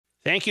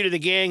Thank you to the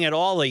gang at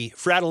all the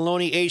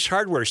Fratelloni Ace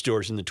Hardware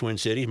stores in the Twin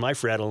Cities. My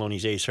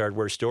Fratelloni's Ace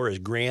Hardware store is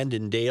Grand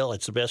and Dale.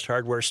 It's the best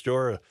hardware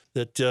store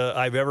that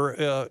I've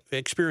ever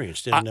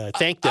experienced. And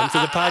thank them for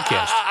the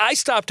podcast. I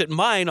stopped at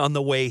mine on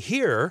the way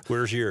here.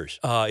 Where's yours?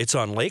 It's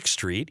on Lake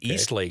Street,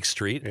 East Lake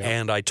Street. Yeah.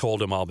 And I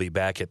told him I'll be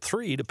back at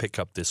 3 to pick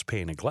up this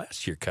pane of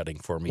glass you're cutting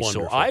for me.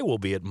 Wonderful. So I will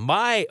be at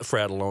my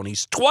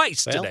Fratelloni's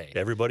twice today.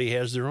 Everybody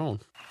has their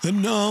own.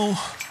 And now,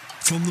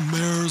 from the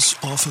mayor's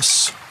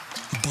office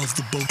above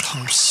the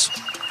boathouse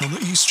on the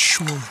east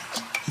shore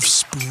of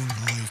Spoon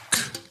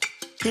Lake,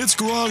 it's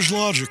Garage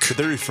Logic. Could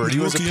they refer to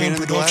you as a pane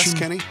in the glass,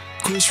 Kenny?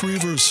 Chris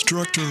Reavers,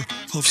 director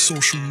of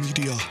social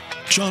media.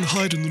 John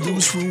Hyde in the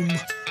newsroom,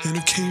 and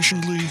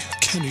occasionally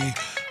Kenny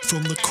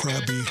from the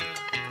Krabby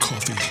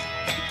Coffee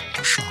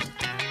Shop.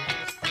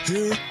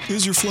 Here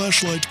is your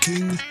flashlight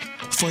king,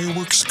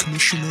 fireworks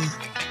commissioner,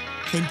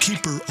 and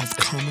keeper of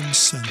common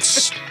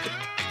sense,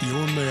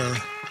 your mayor,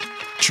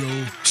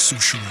 Joe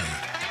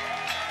Soucheray.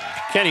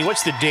 Kenny,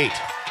 what's the date?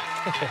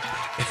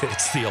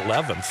 It's the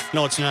 11th.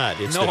 No, it's not.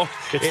 It's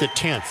the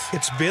 10th.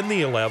 It's been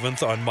the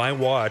 11th on my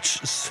watch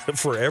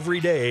for every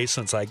day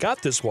since I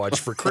got this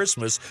watch for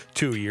Christmas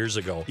 2 years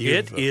ago.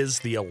 It is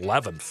the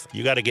 11th.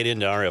 You got to get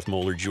into R.F.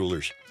 Moeller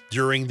Jewelers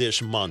during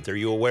this month. Are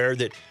you aware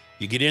that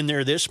you get in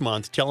there this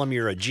month, tell them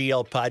you're a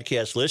GL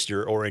Podcast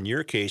listener, or in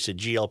your case, a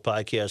GL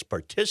Podcast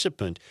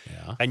participant,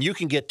 and you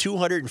can get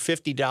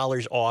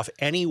 $250 off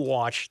any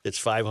watch that's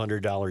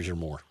 $500 or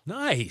more.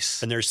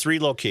 Nice. And there's 3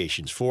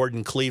 locations, Ford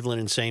in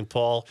Cleveland and St.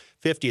 Paul,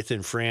 50th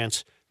in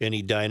France, in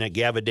Edina,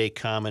 Gavaday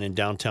Common in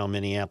downtown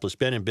Minneapolis.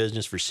 Been in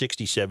business for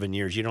 67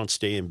 years. You don't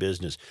stay in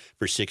business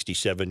for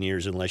 67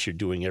 years unless you're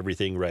doing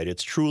everything right.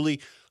 It's truly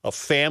a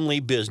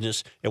family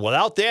business, and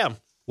without them,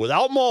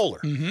 without Moeller,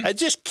 it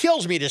just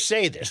kills me to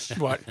say this.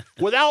 What?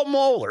 Without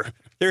Moeller,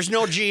 there's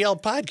no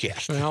GL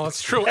Podcast. Well,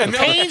 that's true. It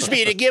pains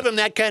me to give him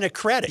that kind of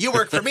credit. You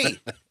work for me.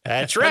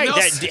 That's right.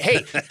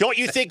 Hey, don't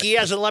you think he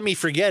hasn't let me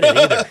forget it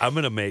either? I'm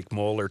going to make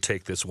Moeller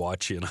take this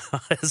watch in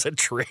as a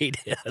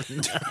trade-in.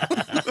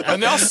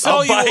 And they'll sell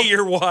I'll buy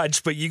your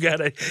watch, but you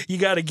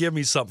gotta give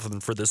me something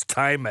for this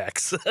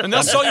Timex. And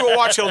they'll sell you a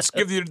watch. They'll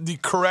give you the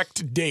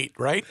correct date,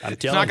 right? I'm telling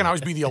you. It's not going to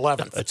always be the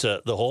 11th. It's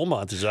the whole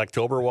month is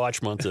October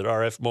Watch Month at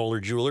R.F. Moeller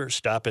Jeweler.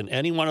 Stop in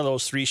any one of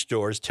those 3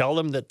 stores. Tell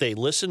them that they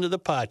listen to the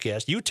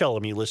podcast. You tell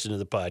them you listen to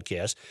the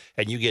podcast,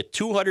 and you get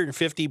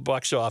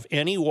 $250 off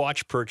any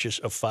watch purchase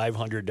of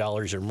 $500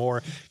 or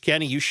more.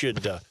 Kenny, you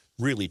should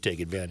really take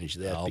advantage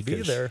of that. I'll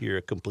because be there. You're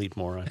a complete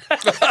moron.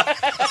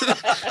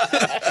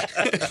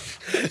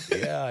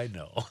 Yeah, I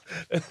know.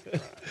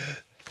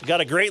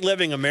 Got a Great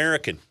Living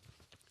American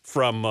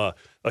from a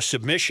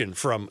submission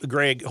from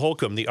Greg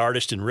Holcomb, the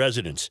artist in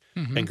residence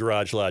in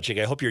Garage Logic.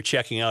 I hope you're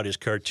checking out his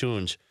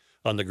cartoons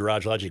on the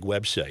Garage Logic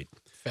website.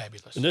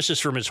 Fabulous. And this is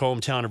from his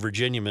hometown of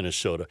Virginia,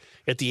 Minnesota.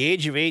 At the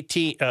age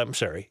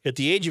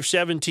of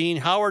 17,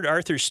 Howard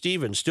Arthur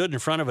Stevens stood in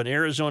front of an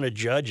Arizona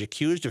judge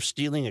accused of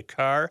stealing a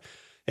car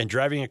and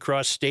driving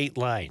across state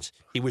lines.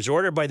 He was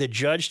ordered by the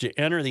judge to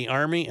enter the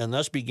Army, and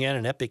thus began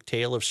an epic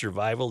tale of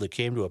survival that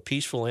came to a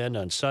peaceful end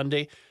on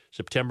Sunday,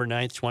 September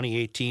 9th,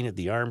 2018, at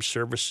the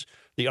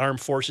Armed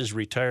Forces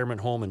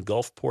Retirement Home in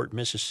Gulfport,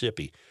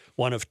 Mississippi.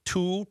 One of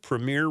 2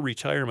 premier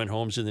retirement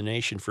homes in the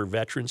nation for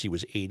veterans. He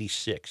was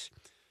 86.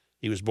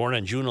 He was born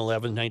on June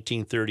 11,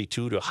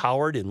 1932, to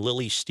Howard and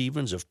Lily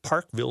Stevens of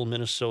Parkville,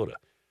 Minnesota.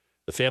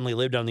 The family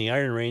lived on the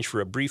Iron Range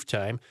for a brief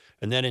time,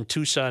 and then in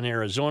Tucson,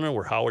 Arizona,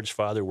 where Howard's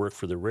father worked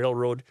for the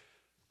railroad.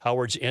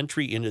 Howard's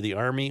entry into the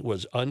Army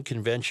was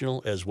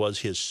unconventional, as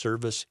was his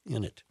service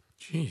in it.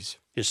 Jeez.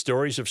 His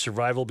stories of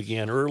survival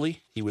began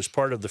early. He was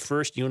part of the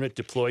first unit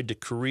deployed to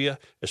Korea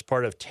as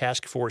part of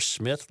Task Force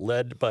Smith,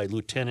 led by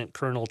Lieutenant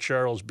Colonel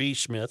Charles B.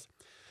 Smith.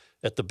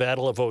 At the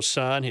Battle of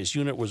Osan, his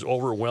unit was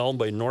overwhelmed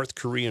by North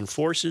Korean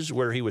forces,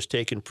 where he was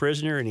taken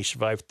prisoner, and he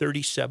survived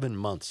 37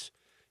 months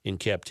in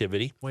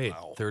captivity. Wait,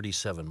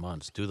 37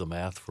 months. Do the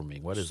math for me.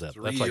 What is that?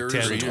 3 That's like years,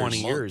 10, 3 20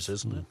 years. years,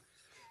 isn't it?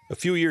 A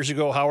few years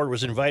ago, Howard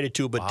was invited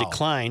to, but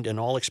declined, an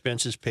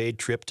all-expenses-paid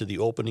trip to the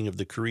opening of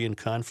the Korean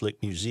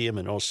Conflict Museum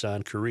in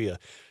Osan, Korea,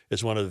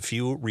 as one of the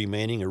few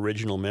remaining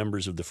original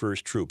members of the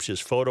first troops. His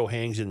photo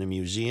hangs in the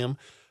museum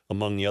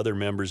among the other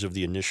members of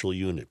the initial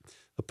unit.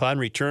 Upon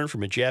return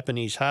from a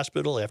Japanese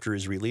hospital after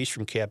his release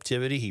from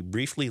captivity, he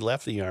briefly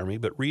left the Army,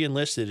 but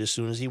re-enlisted as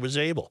soon as he was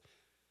able.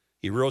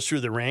 He rose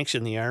through the ranks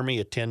in the Army,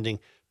 attending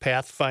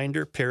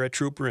Pathfinder,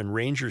 Paratrooper, and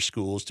Ranger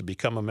schools to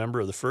become a member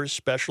of the first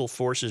Special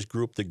Forces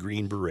group, the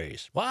Green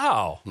Berets.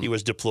 Wow. He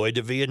was deployed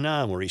to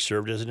Vietnam, where he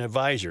served as an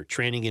advisor,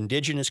 training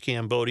indigenous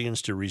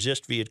Cambodians to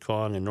resist Viet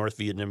Cong and North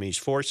Vietnamese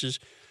forces.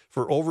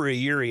 For over a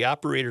year, he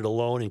operated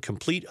alone in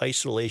complete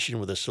isolation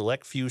with a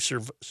select few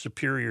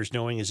superiors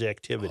knowing his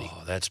activity.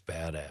 Oh, that's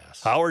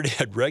badass. Howard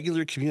had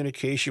regular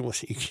communication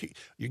with,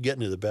 you're getting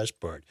to the best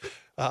part.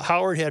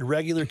 Howard had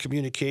regular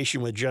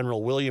communication with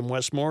General William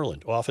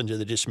Westmoreland, often to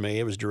the dismay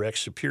of his direct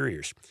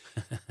superiors.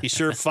 He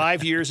served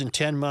 5 years and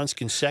 10 months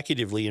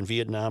consecutively in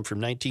Vietnam from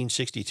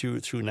 1962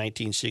 through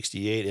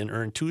 1968 and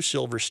earned 2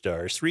 Silver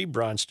Stars, 3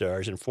 Bronze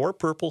Stars, and 4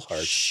 Purple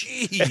Hearts,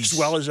 Jeez. as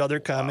well as other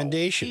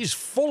commendations. He's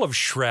full of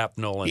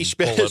shrapnel and He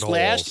spent bullet his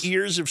last holes.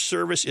 years of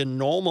service in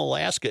Nome,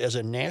 Alaska as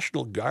a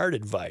National Guard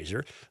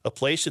advisor, a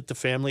place that the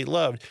family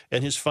loved,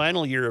 and his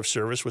final year of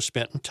service was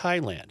spent in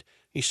Thailand.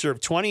 He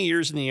served 20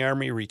 years in the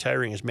Army,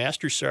 retiring as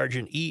Master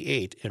Sergeant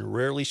E8, and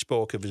rarely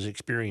spoke of his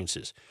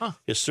experiences.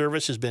 His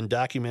service has been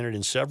documented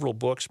in several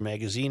books,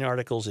 magazine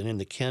articles, and in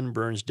the Ken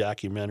Burns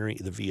documentary,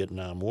 The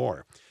Vietnam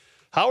War.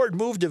 Howard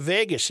moved to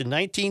Vegas in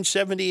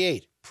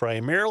 1978,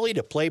 primarily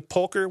to play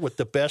poker with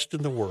the best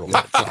in the world.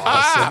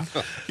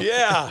 Awesome.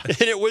 Yeah.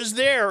 And it was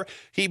there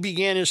he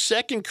began his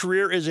second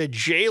career as a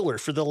jailer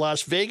for the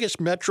Las Vegas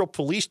Metro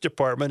Police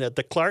Department at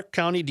the Clark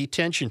County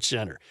Detention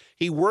Center.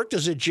 He worked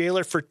as a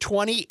jailer for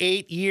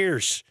 28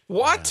 years.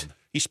 What?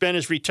 He spent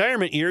his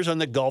retirement years on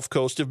the Gulf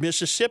Coast of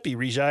Mississippi,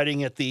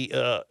 residing at the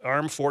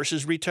Armed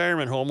Forces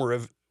Retirement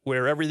Home,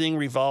 where everything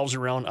revolves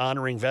around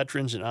honoring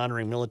veterans and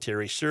honoring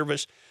military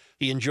service.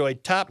 He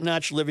enjoyed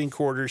top-notch living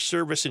quarters,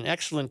 service, and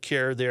excellent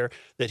care there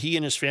that he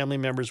and his family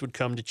members would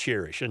come to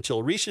cherish.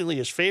 Until recently,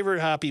 his favorite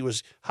hobby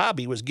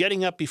was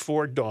getting up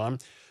before dawn,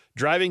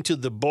 driving to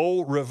the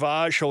Beau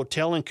Rivage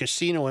Hotel and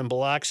Casino in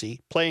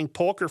Biloxi, playing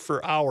poker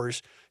for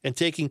hours, and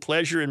taking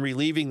pleasure in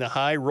relieving the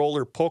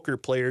high-roller poker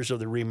players of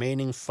the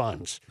remaining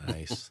funds.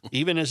 Nice.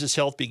 Even as his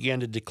health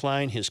began to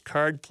decline, his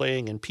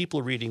card-playing and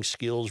people-reading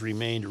skills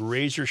remained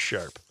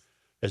razor-sharp.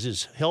 As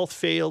his health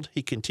failed,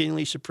 he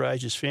continually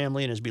surprised his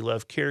family and his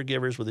beloved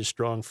caregivers with his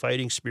strong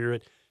fighting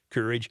spirit,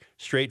 courage,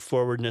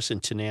 straightforwardness,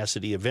 and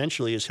tenacity.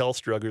 Eventually, his health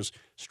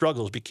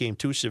struggles became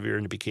too severe,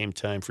 and it became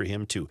time for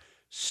him to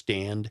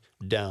stand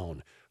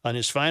down. On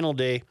his final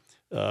day,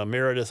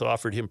 Meredith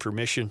offered him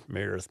permission,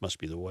 Meredith must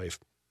be the wife,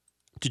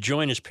 to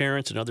join his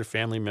parents and other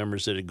family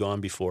members that had gone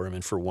before him,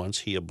 and for once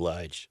he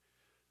obliged.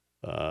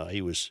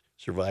 He was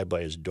survived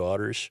by his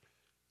daughters,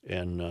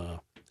 and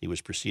he was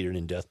preceded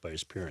in death by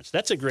his parents.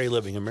 That's a great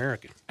living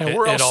American. And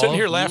we're all sitting all-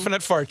 here laughing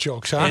at fart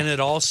jokes, huh? And it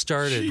all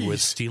started with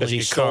stealing Because he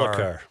a stole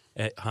car.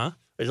 a car. Huh?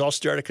 It all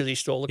started because he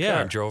stole a Yeah,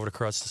 car. and drove it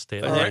across the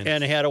state And, line.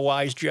 and had a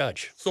wise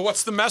judge. So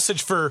what's the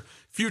message for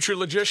future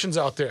logicians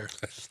out there?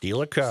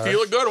 Steal a car.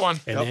 Steal a good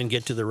one. And then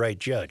get to the right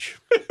judge.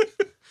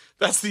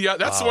 That's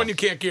the one you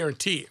can't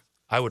guarantee.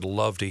 I would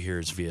love to hear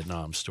his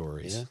Vietnam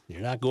stories. Yeah,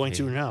 you're not going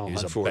to now,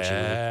 He's unfortunately.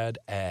 a bad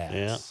ass.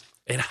 Yeah.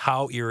 And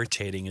how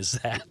irritating is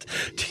that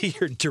to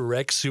your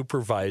direct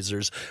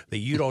supervisors that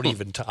you don't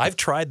even I've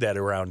tried that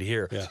around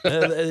here.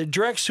 Yeah.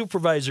 Direct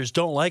supervisors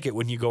don't like it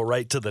when you go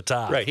right to the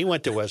top. Right, he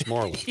went to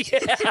Westmoreland.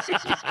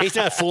 He's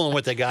not fooling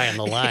with the guy on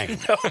the line.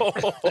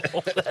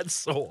 Oh, that's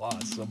so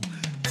awesome.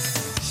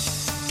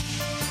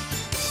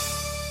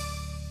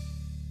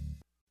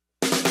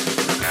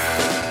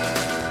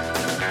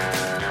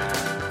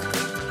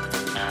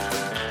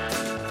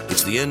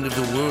 It's the end of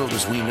the world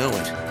as we know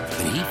it,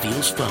 and he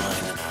feels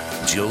fine.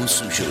 Joe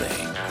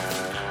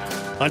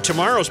Soucheray. On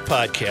tomorrow's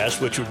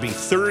podcast, which would be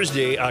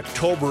Thursday,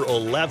 October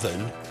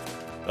 11,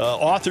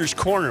 Author's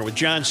Corner with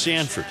John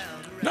Sanford.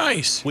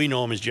 Nice. We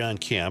know him as John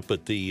Camp,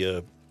 but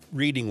the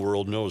reading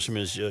world knows him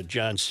as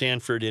John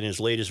Sanford. And his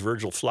latest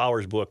Virgil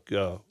Flowers book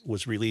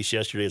was released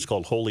yesterday. It's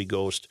called Holy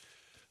Ghost.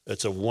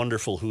 It's a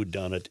wonderful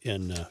whodunit,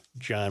 and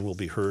John will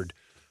be heard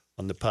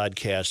on the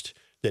podcast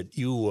that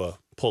you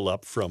pull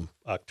up from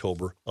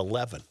October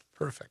 11.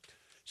 Perfect.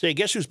 Say,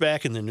 guess who's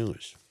back in the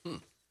news?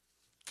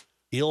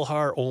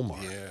 Ilhan Omar.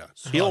 Yeah.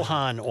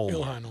 Ilhan Omar.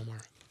 Ilhan Omar.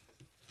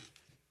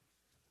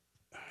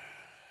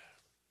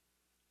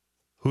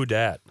 Who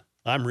dat?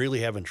 I'm really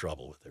having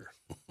trouble with her.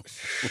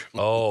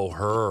 Oh,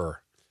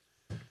 her.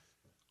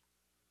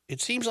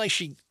 It seems like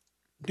she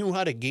knew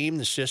how to game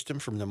the system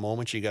from the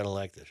moment she got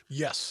elected.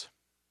 Yes.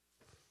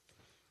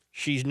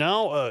 She's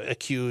now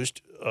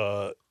accused,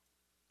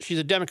 she's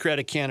a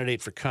Democratic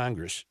candidate for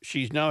Congress.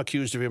 She's now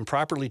accused of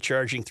improperly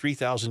charging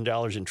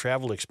 $3,000 in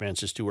travel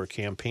expenses to her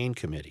campaign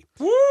committee.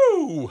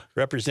 Woo!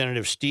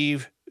 Representative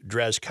Steve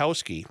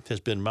Drazkowski has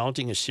been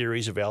mounting a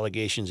series of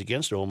allegations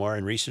against Omar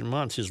in recent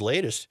months. His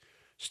latest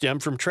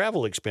stemmed from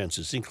travel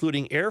expenses,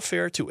 including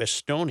airfare to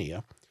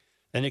Estonia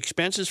and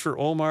expenses for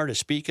Omar to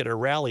speak at a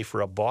rally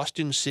for a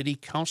Boston City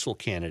Council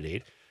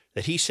candidate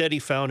that he said he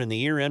found in the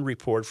year-end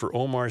report for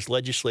Omar's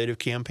legislative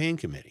campaign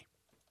committee.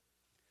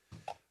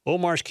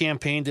 Omar's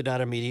campaign did not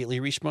immediately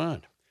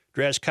respond.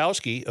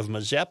 Drazkowski of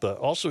Mazeppa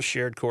also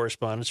shared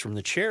correspondence from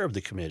the chair of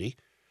the committee,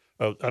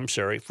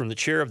 from the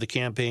chair of the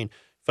Campaign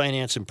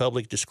Finance and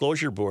Public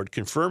Disclosure Board,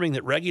 confirming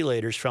that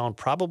regulators found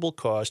probable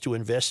cause to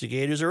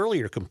investigate his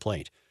earlier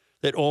complaint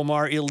that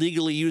Omar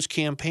illegally used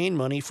campaign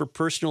money for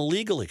personal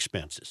legal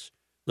expenses.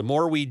 The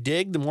more we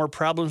dig, the more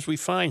problems we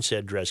find,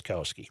 said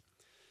Drazkowski.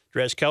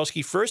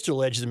 Drazkowski first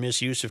alleged the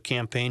misuse of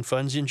campaign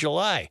funds in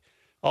July.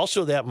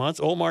 Also that month,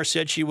 Omar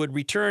said she would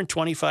return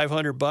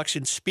 $2,500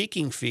 in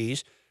speaking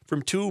fees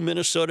from 2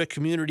 Minnesota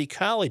community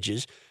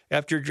colleges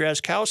after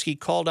Drazkowski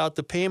called out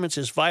the payments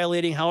as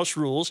violating House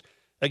rules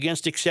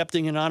against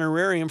accepting an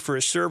honorarium for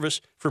a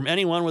service from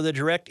anyone with a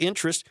direct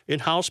interest in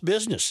House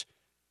business.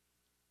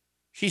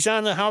 She's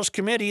on the House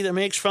committee that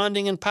makes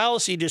funding and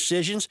policy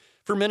decisions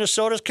for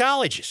Minnesota's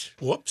colleges.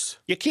 Whoops.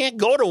 You can't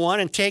go to one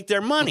and take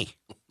their money.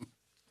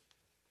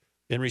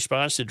 In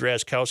response to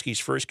Drazkowski's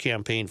first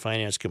campaign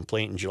finance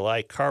complaint in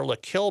July, Carla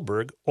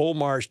Kilberg,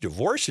 Omar's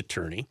divorce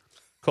attorney,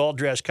 called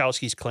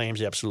Drazkowski's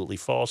claims absolutely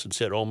false and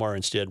said Omar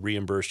instead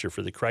reimbursed her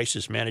for the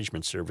crisis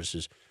management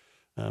services.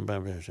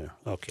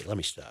 Okay, let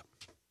me stop.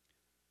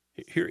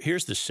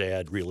 Here's the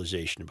sad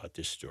realization about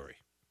this story.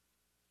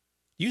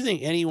 Do you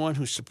think anyone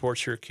who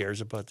supports her cares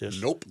about this?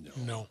 Nope.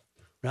 No.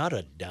 Not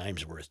a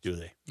dime's worth, do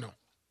they? No.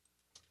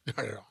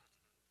 Not at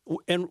all.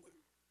 And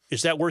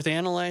is that worth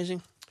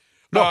analyzing?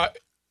 No.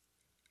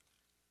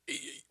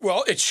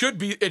 Well, it should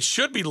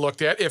be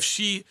looked at. If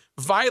she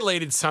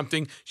violated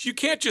something, you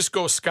can't just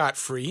go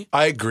scot-free.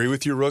 I agree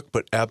with you, Rook,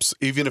 but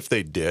even if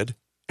they did,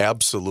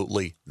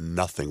 absolutely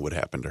nothing would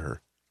happen to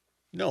her.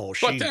 No,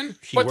 But she then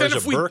wears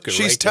if a we- burqa.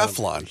 She's right down.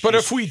 Teflon. But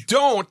if we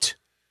don't,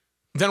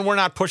 then we're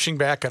not pushing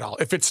back at all.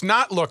 If it's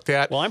not looked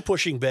at, Well, I'm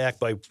pushing back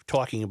by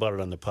talking about it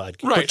on the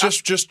podcast. right?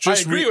 But just I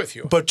agree with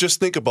you. But just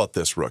think about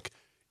this, Rook.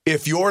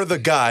 If you're the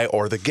guy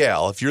or the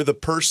gal, if you're the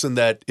person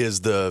that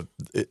is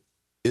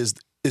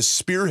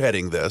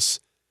spearheading this,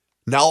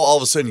 now all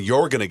of a sudden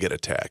you're going to get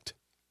attacked.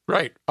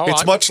 Right. Oh,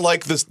 It's much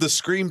like the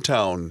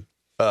Screamtown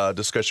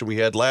discussion we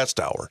had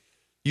last hour.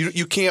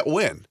 You can't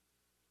win.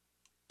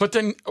 But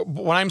then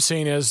what I'm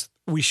saying is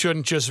we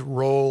shouldn't just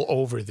roll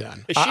over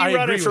then. Is she I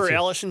running agree for with you.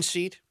 Allison's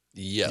seat?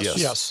 Yes. Yes.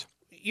 Yes.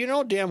 You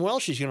know damn well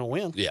she's going to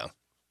win. Yeah.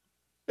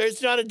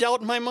 There's not a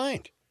doubt in my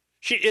mind.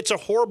 It's a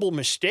horrible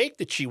mistake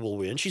that she will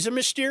win. She's a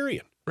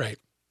Mysterian. Right.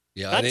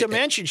 Yeah. Not and to it-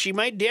 mention, she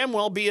might damn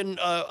well be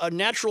a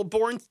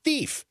natural-born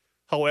thief,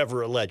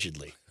 however,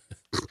 allegedly.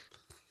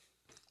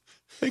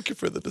 Thank you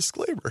for the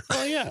disclaimer.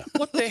 Oh, yeah.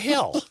 What the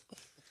hell?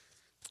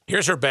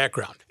 Here's her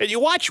background. And you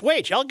watch,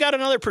 wait, I've got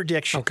another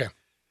prediction. Okay.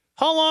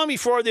 How long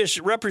before this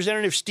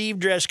Representative Steve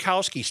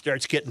Drazkowski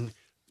starts getting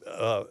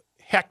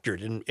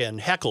hectored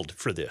and heckled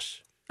for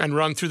this? And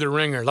run through the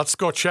ringer. Let's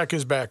go check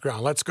his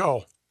background. Let's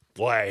go.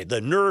 Why, the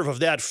nerve of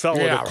that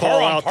fellow Yeah, to call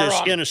haram, out this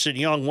haram. innocent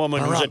young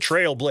woman who's a Haram.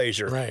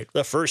 trailblazer, Right.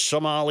 the first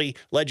Somali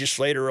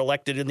legislator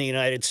elected in the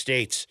United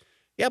States.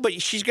 Yeah,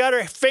 but she's got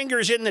her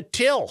fingers in the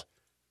till,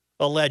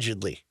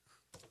 allegedly.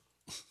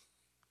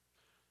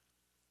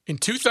 In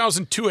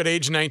 2002, at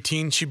age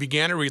 19, she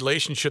began a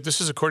relationship.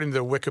 This is according to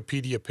the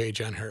Wikipedia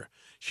page on her.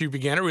 She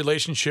began a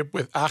relationship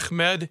with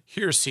Ahmed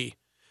Hirsi.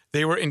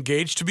 They were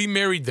engaged to be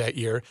married that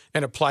year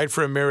and applied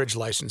for a marriage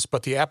license,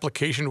 but the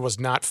application was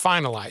not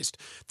finalized.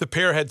 The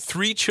pair had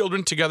 3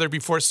 children together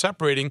before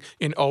separating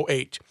in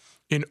 2008.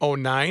 In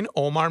 2009,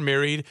 Omar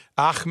married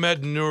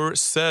Ahmed Nur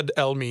Said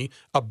Elmi,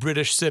 a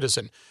British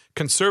citizen.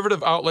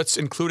 Conservative outlets,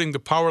 including the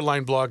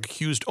Powerline blog,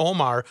 accused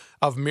Omar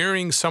of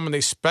marrying someone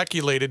they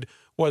speculated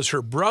was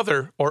her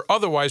brother or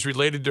otherwise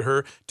related to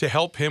her to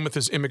help him with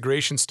his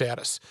immigration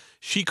status.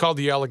 She called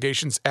the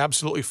allegations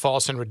absolutely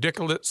false and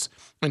ridiculous.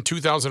 In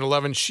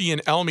 2011, she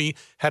and Elmi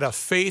had a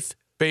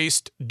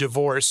faith-based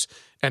divorce,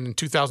 and in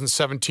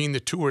 2017, the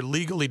two were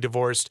legally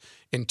divorced.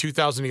 In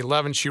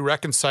 2011, she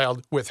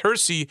reconciled with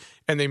Hirsi,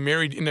 and they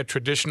married in a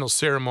traditional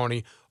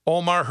ceremony.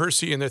 Omar,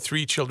 Hirsi, and their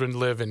 3 children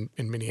live in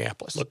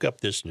Minneapolis. Look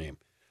up this name.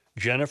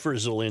 Jennifer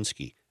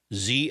Zielinski.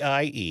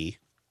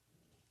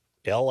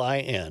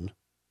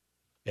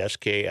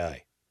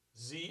 Z-I-E-L-I-N-S-K-I.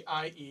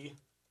 Z-I-E.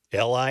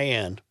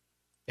 L-I-N-S-K-I.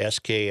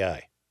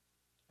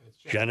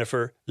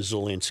 Jennifer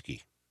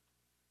Zielinski.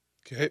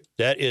 Okay.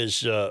 That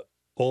is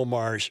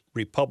Omar's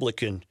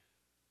Republican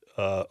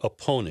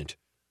opponent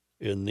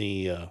in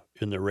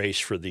the race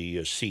for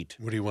the seat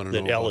What do you want to know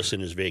that about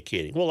Ellison is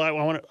vacating. Well,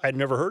 I'd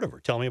never heard of her.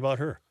 Tell me about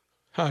her.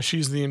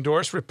 She's the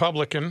endorsed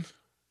Republican,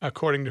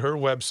 according to her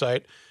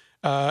website.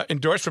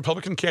 Endorsed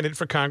Republican candidate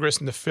for Congress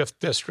in the 5th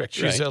District.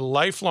 She's Right. a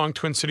lifelong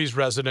Twin Cities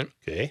resident.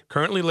 Okay.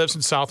 Currently lives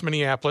in South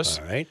Minneapolis.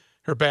 All right.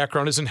 Her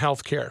background is in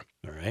healthcare.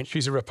 All right.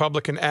 She's a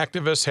Republican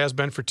activist, has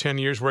been for 10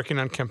 years, working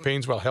on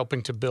campaigns while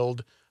helping to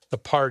build the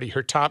party.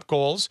 Her top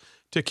goals: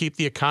 to keep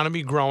the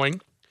economy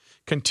growing,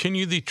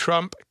 continue the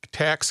Trump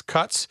tax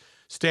cuts,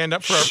 stand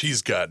up for our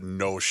She's got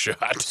no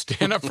shot.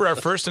 stand up for our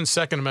First and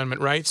Second Amendment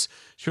rights.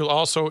 She will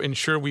also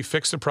ensure we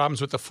fix the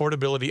problems with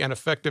affordability and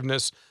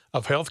effectiveness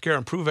of healthcare,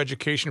 improve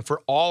education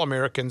for all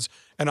Americans,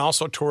 and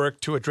also to work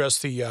to address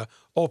the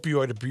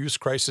opioid abuse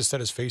crisis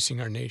that is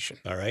facing our nation.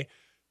 All right.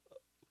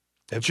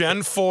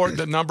 Jen4,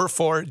 the number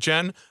 4,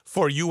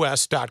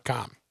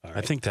 Jen4US.com.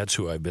 I think that's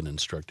who I've been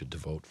instructed to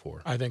vote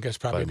for. I think that's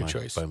probably a good my,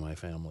 choice. by my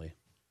family.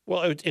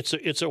 Well,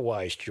 it's a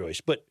wise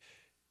choice, but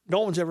no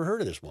one's ever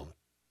heard of this woman.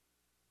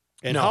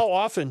 And No. how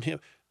often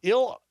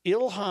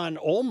Ilhan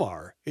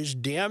Omar is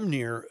damn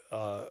near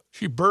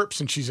She burps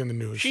and she's in the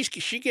news.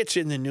 she gets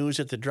in the news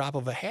at the drop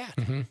of a hat.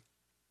 Mhm.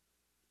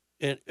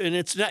 And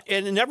it's not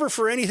and never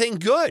for anything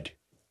good.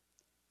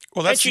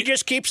 Well, And she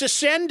just keeps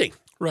ascending.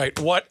 right.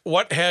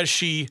 What has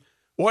she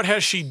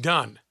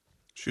done?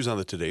 She was on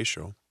the Today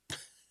Show.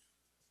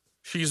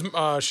 She's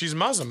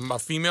Muslim, a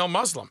female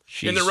Muslim,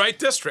 in the She's- right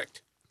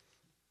district.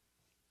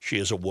 She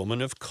is a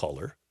woman of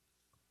color.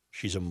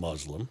 She's a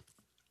Muslim.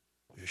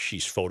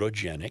 She's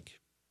photogenic.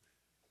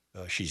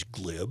 She's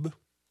glib.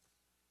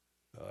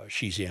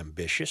 She's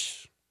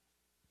ambitious.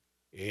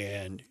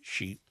 And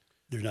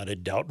there's not a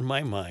doubt in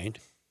my mind,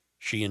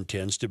 she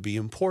intends to be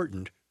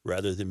important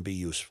rather than be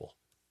useful.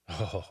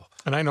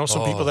 And I know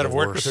some people that have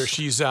worked with her. worst.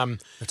 She's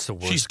That's the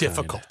worst she's kind.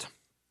 difficult.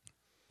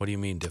 What do you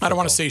mean difficult? I don't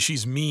want to say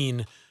she's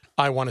mean.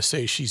 I want to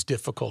say she's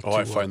difficult. Oh, to,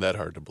 I find that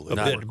hard to believe.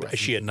 Is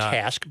she a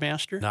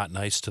taskmaster? Not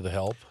nice to the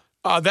help.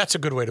 That's a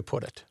good way to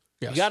put it.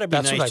 Yes, You got to be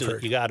that's what nice I've to the,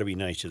 heard. you got to be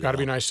nice to the Got to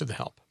be help. nice to the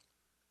help.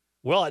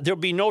 Well, there'll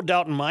be no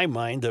doubt in my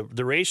mind.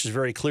 The race is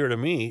very clear to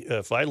me.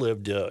 If I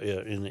lived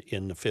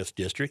in the 5th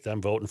district,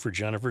 I'm voting for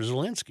Jennifer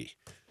Zelensky.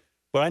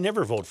 But I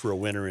never vote for a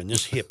winner in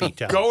this hippie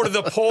town. Go to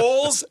the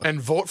polls and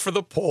vote for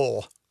the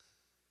poll.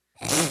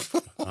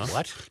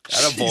 What?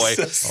 Attaboy.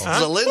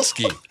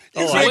 Zelensky.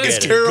 Oh, I Make get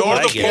it it. terrible.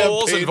 I Go to get the it.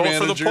 polls and vote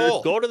for the Campaign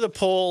poll. Go to the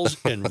polls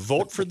and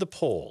vote for the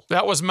poll.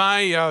 That was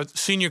my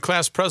senior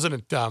class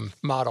president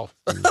motto.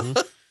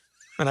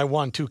 And I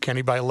won too,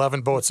 Kenny, by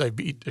 11 votes. I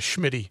beat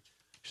Schmitty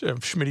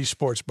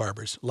Sports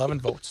Barbers. 11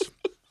 votes.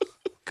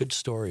 Good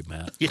story,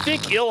 Matt. You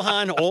think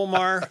Ilhan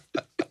Omar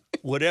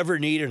would ever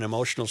need an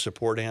emotional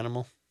support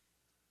animal?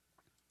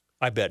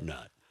 I bet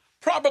not.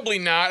 Probably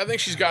not. I think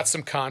she's got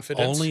some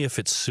confidence. Only if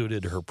it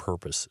suited her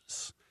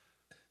purposes.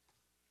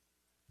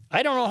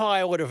 I don't know how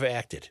I would have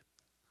acted.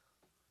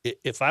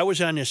 If I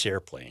was on this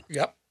airplane,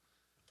 Yep.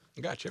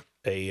 Gotcha.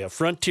 a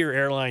Frontier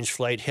Airlines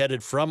flight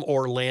headed from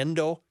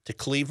Orlando to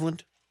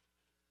Cleveland.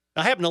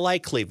 I happen to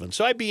like Cleveland,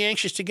 so I'd be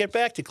anxious to get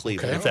back to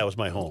Cleveland Okay. if that was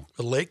my home.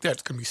 A lake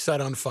that's going to be set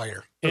on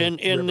fire. And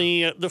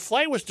the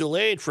flight was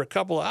delayed for a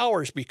couple of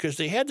hours because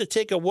they had to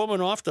take a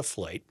woman off the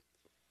flight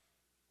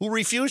who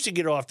refused to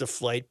get off the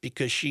flight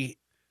because she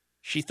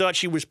thought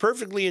she was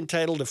perfectly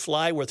entitled to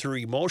fly with her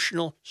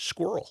emotional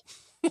squirrel.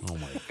 Oh,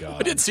 my I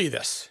God. did see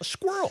this. A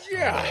squirrel.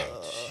 Yeah.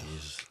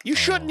 You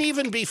shouldn't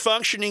even be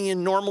functioning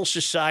in normal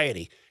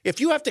society if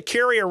you have to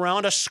carry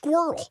around a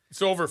squirrel.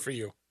 It's over for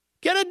you.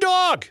 Get a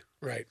dog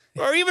Right.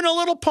 or even a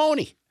little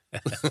pony,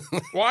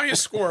 Why a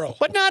squirrel?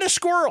 but not a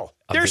squirrel.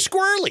 They're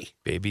squirrely.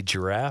 Baby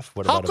giraffe?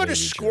 What How about could a baby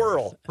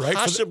squirrel Right, for the-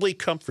 possibly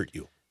comfort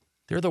you?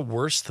 They're the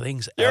worst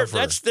things ever.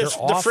 That's They're the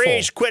awful.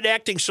 phrase, quit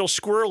acting so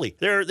squirrely.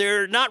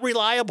 They're not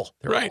reliable.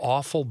 They're Right.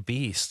 awful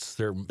beasts.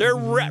 They're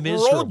Rodents.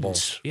 miserable.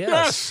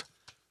 Yes.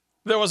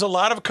 There was a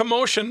lot of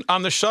commotion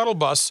on the shuttle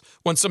bus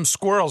when some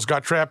squirrels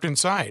got trapped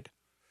inside.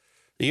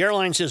 The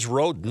airline says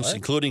rodents,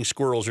 including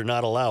squirrels, are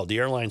not allowed. The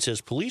airline says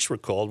police were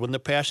called when the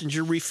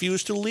passenger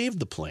refused to leave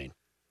the plane.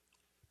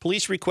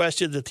 Police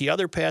requested that the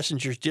other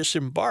passengers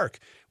disembark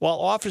while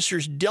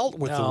officers dealt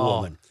with the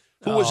woman,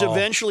 who was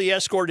eventually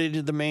escorted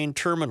to the main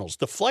terminals.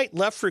 The flight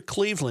left for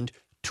Cleveland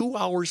 2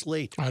 hours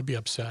late I'd be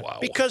upset.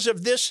 because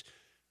of this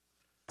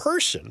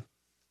person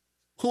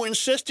who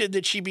insisted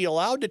that she be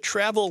allowed to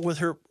travel with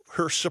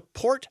her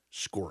support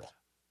squirrel.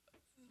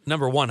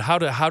 Number one, how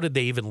did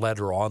they even let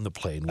her on the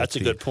plane? with That's a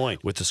the- good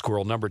point. With the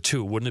squirrel. Number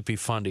two, wouldn't it be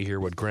fun to hear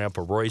what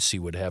Grandpa Royce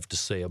would have to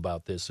say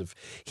about this if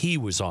he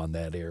was on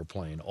that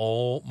airplane?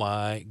 Oh,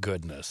 my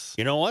goodness.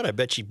 You know what? I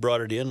bet she brought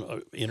it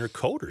in her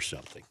coat or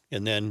something.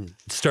 And then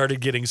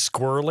Started getting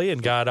squirrely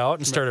and got out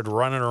and started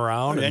running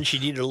around then and she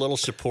needed a little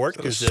support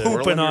because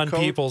pooping on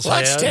people's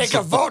Let's heads. take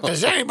a vote.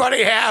 Does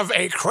anybody have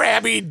a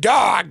crabby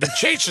dog to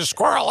chase a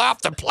squirrel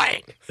off the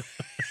plane?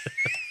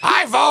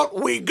 I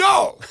vote we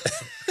go.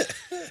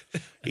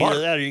 either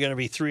that or you're going to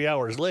be 3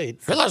 hours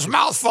late. Fill his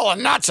mouth full of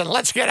nuts and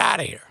let's get out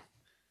of here.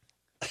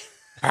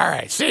 All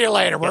right. See you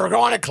later. We're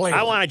going to Cleveland.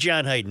 I want a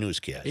John Hyde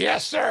newscast.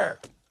 Yes, sir.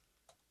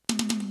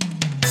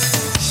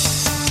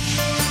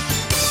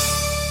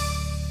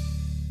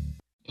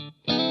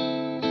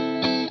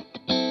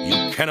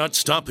 You cannot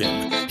stop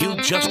him. He'll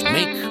just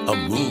make a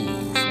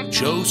move.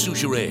 Joe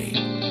Souchere.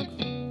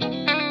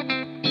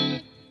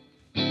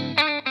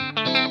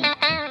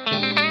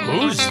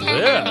 Who's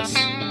this?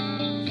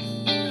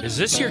 Is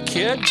this your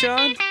kid,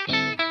 John?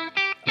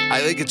 I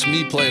think it's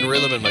me playing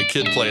rhythm and my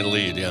kid playing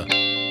lead, yeah.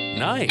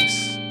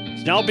 Nice.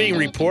 It's now being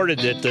reported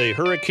that the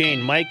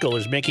Hurricane Michael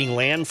is making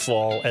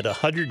landfall at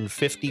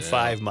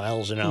 155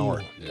 miles an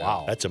hour.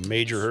 Wow. That's a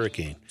major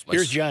hurricane. my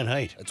Here's s- John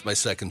Hyde. That's my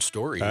second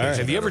story. right.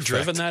 Have you ever Matter of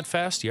driven fact. that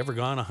fast? You ever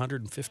gone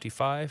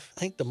 155? I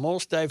think the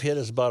most I've hit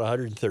is about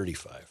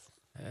 135.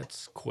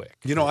 That's quick.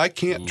 You know, I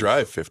can't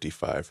drive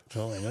 55.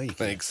 Oh, I know you can.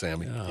 Thanks,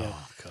 Sammy. Oh,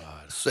 God.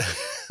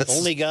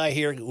 Only guy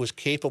here who was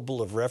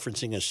capable of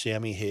referencing a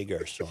Sammy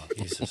Hagar song.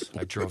 Jesus.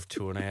 I drove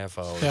 2.5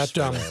 hours. That,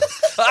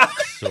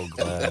 for so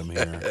glad I'm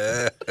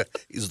here.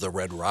 He's the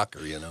Red Rocker,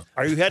 you know.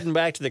 Are you heading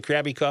back to the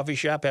Krabby Coffee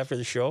Shop after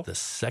the show? The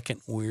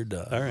second we're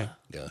done. All right.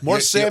 Yeah. More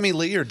He- Sammy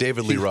Lee or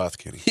David Lee Roth,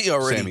 Kenny? He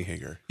already Sammy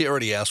Hagar. He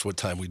already asked what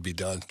time we'd be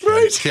done.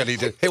 Right? Kenny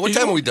did. Hey, what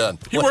time are we done?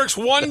 He works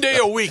 1 day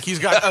a week. He's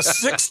got a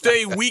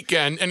 6-day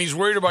weekend, and he's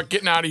worried about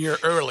getting out of here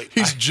early.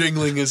 He's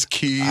jingling his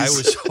keys. I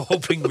was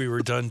hoping we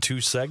were done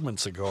 2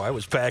 segments ago. I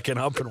was packing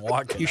up and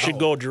walking You should out.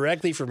 go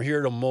directly from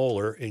here to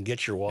Moeller and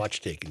get your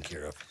watch taken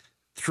care of.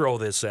 throw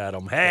this at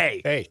them.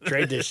 Hey,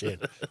 trade this in.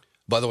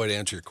 By the way, to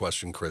answer your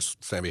question, Chris,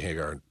 Sammy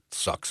Hagar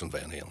sucks in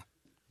Van Halen.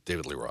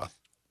 David Lee Roth.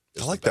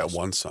 I like that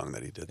one song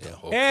that he did. Though.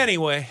 Okay.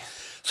 Anyway,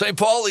 St.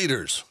 Paul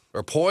leaders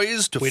are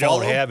poised to We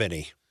follow. don't have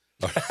any.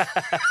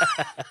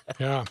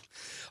 Yeah.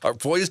 Are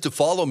poised to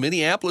follow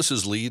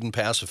Minneapolis's lead and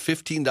pass a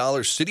 $15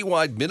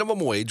 citywide minimum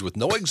wage with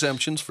no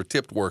exemptions for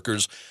tipped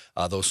workers,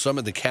 though some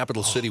in the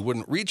capital city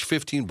wouldn't reach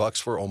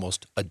 $15 for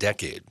almost a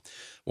decade.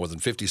 More than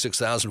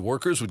 56,000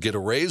 workers would get a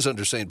raise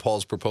under St.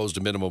 Paul's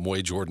proposed minimum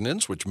wage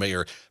ordinance, which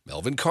Mayor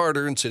Melvin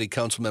Carter and City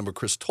Council member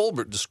Chris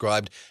Tolbert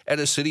described at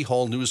a City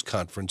Hall news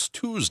conference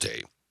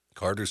Tuesday.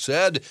 Carter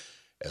said,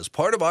 as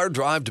part of our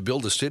drive to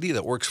build a city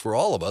that works for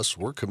all of us,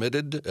 we've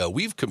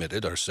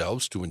committed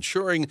ourselves to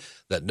ensuring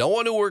that no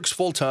one who works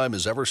full-time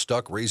is ever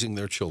stuck raising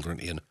their children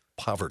in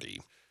poverty.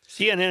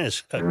 CNN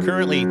is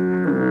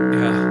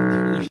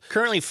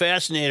currently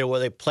fascinated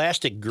with a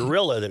plastic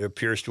gorilla that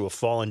appears to have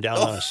fallen down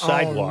on a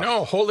sidewalk. Oh,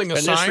 no, holding a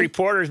And sign. this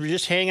reporter's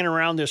just hanging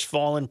around this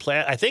fallen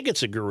I think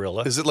it's a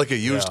gorilla. Is it like a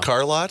used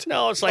car lot?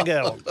 No, it's like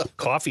a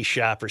coffee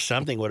shop or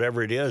something,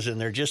 whatever it is, and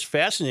they're just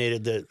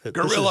fascinated that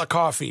Gorilla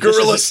coffee.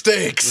 Gorilla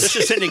steaks. This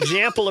is an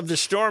example of the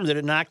storm that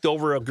it knocked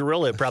over a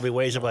gorilla. It probably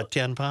weighs about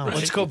 10 pounds.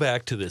 let's go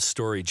back to this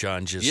story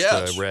John just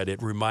Yes. read.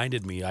 It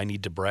reminded me I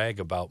need to brag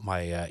about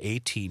my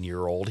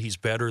 18-year-old. He's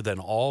better than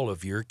all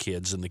of your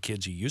kids and the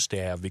kids you used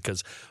to have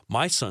because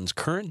my son's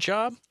current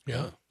job,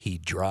 he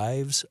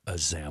drives a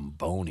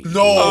Zamboni.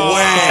 No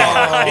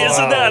way.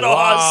 Isn't that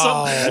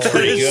awesome? That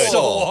is good. so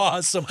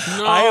awesome.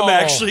 I am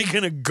actually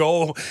going to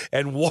go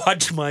and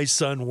watch my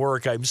son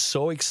work. I'm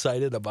so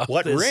excited about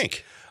What this.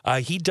 rink?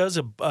 He does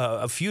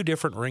a few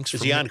different rinks.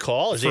 Is he on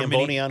call? Is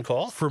Zamboni on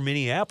call? For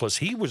Minneapolis.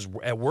 He was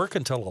at work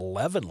until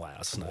 11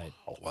 last night.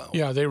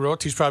 Yeah, they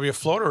wrote he's probably a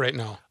floater right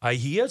now.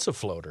 He is a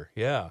floater,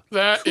 yeah.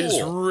 That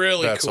is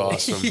really That's cool.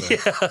 awesome.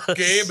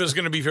 Gabe is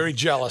going to be very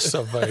jealous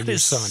of your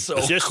It's son. so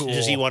Does cool.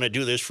 he want to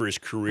do this for his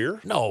career?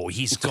 No,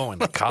 he's going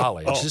to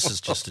college. This is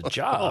just a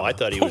job. Oh, I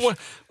thought he was.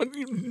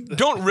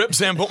 Don't rip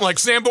Zamboni like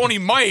Zamboni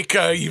Mike.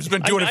 He's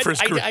been doing it for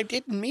his career. I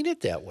didn't mean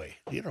it that way.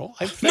 You know.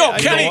 No, I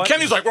Kenny. know-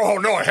 Kenny's like, oh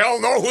no,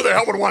 hell no! Who the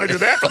hell would want to do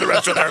that for the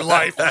rest of their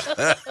life?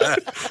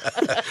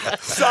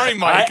 Sorry,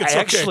 Mike. It's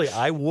Actually, okay.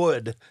 I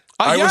would.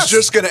 I was Yes.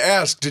 just going to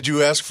ask, did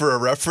you ask for a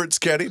reference,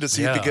 Kenny, to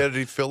see if you get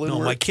any fill-in No,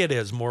 work? my kid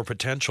has more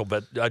potential,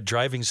 but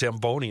driving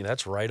Zamboni,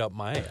 that's right up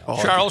my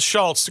alley. Charles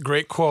Schultz,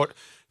 great quote: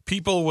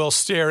 "People will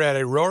stare at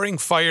a roaring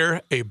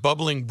fire, a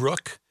bubbling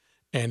brook,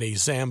 and a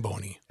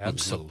Zamboni."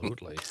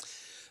 Absolutely.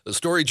 The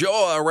story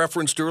Joe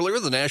referenced earlier,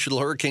 the National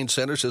Hurricane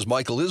Center says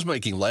Michael is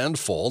making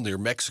landfall near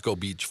Mexico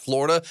Beach,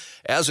 Florida,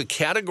 as a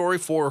Category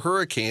 4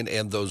 hurricane,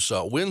 and those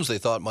winds they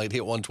thought might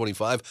hit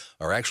 125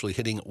 are actually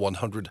hitting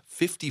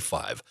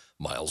 155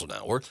 miles an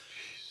hour.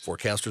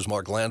 Forecasters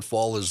mark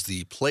landfall as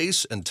the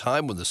place and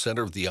time when the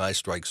center of the eye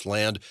strikes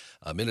land.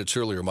 Minutes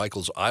earlier,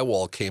 Michael's eye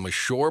wall came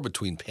ashore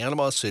between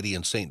Panama City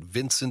and St.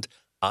 Vincent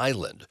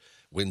Island.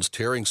 Winds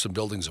tearing some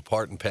buildings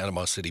apart in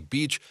Panama City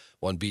Beach.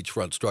 One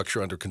beachfront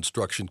structure under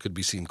construction could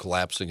be seen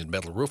collapsing and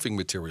metal roofing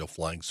material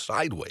flying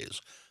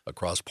sideways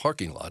across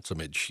parking lots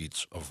amid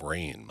sheets of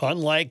rain.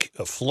 Unlike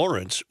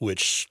Florence,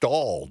 which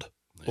stalled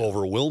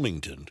over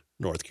Wilmington,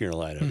 North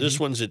Carolina, this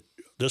one's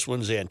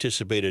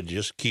anticipated to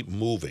just keep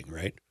moving,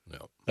 right?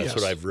 No. That's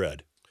what I've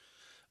read.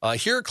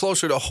 Here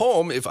closer to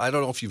home, I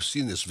don't know if you've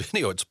seen this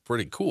video, it's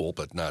pretty cool,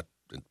 but not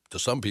to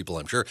some people,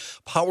 I'm sure.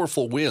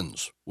 Powerful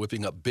winds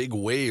whipping up big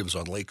waves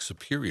on Lake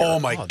Superior. Oh,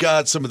 my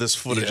God. Some of this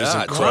footage is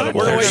Yeah, incredible.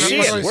 Where do I Yeah, see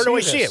yeah. it? Where do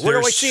I see it?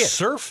 Where do I see it?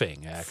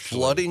 Surfing, actually.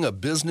 Flooding a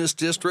business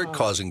district,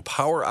 causing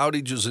power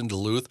outages in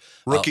Duluth.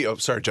 Rookie,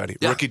 sorry, Johnny.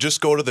 yeah. Rookie, just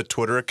go to the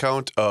Twitter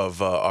account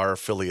of our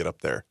affiliate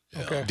up there.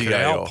 Okay.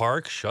 Canal DIO.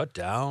 Park shut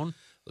down.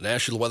 The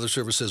National Weather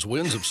Service says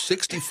winds of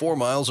 64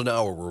 miles an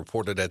hour were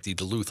reported at the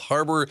Duluth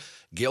Harbor.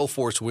 Gale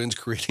force winds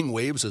creating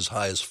waves as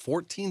high as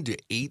 14 to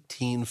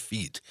 18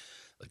 feet.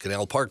 The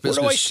Canal Park Where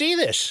business. do I see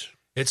this?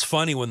 It's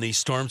funny when these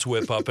storms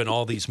whip up and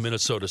all these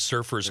Minnesota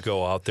surfers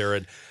go out there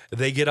and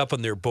they get up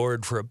on their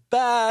board for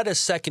about a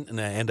second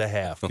and a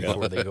half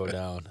before they go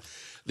down.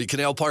 The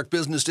Canal Park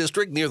Business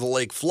District near the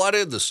lake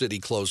flooded. The city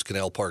closed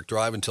Canal Park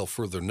Drive until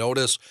further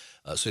notice.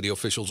 City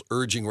officials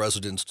urging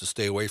residents to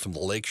stay away from the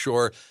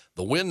lakeshore.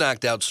 The wind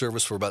knocked out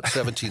service for about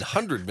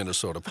 1,700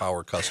 Minnesota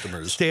Power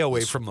customers. Stay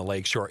away from the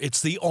lakeshore.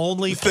 It's the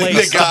only Thing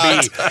place they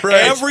to be. got,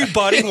 right.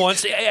 Everybody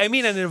wants. I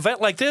mean, an event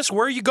like this,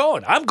 where are you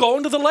going? I'm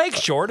going to the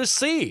lakeshore to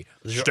see.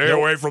 Stay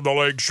away from the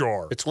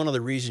lakeshore. It's one of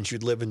the reasons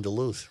you'd live in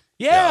Duluth.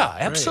 Yeah,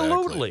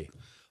 absolutely.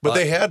 But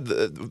they had,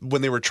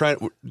 when they were trying,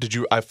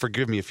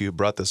 forgive me if you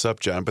brought this up,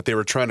 John, but they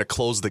were trying to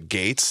close the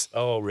gates.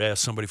 Oh, yeah,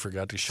 somebody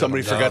forgot to shut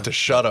Somebody them down. forgot to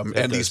shut them,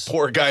 and these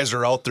poor guys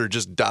are out there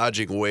just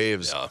dodging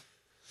waves. Yeah.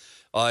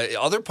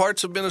 Other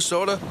parts of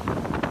Minnesota?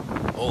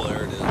 Oh,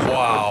 there it is.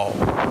 Wow.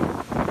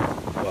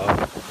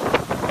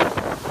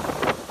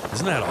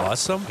 Isn't that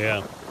awesome?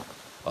 Yeah.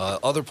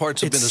 Other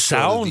parts of It Minnesota.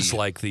 sounds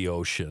like the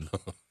ocean.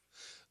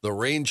 The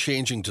rain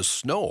changing to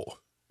snow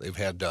They've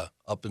had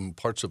up in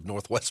parts of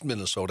northwest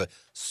Minnesota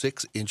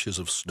 6 inches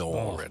of snow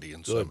already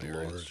in some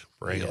areas.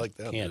 Bring You it. like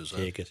that Can't news, huh?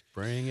 take it.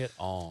 Bring it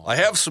on. I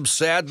have some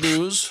sad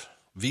news.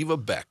 Viva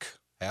Beck,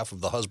 half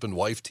of the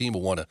husband-wife team, who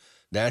won a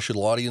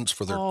national audience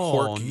for their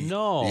quirky.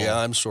 no. Yeah,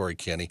 I'm sorry,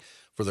 Kenny.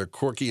 For their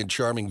quirky and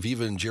charming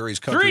Viva and Jerry's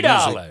country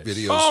 $3.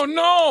 music videos. Oh,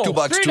 no. $2,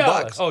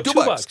 $2. Oh, $2.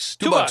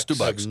 $2.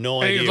 $2. I have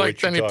no And idea you what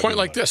like, you're and you talking point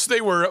like about. this.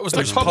 It was like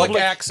There's public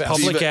access.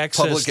 public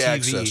access Public TV.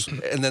 access.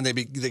 And then they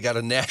got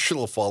a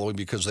national following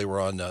because they were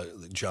on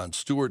the Jon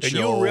Stewart And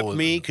show. you rip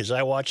me because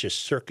I watch a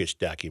circus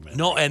documentary.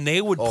 No, and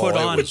they would Oh, put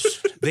it on.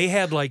 was- They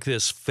had like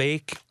this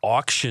fake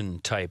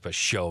auction type of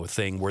show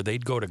thing where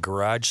they'd go to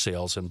garage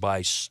sales and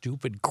buy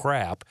stupid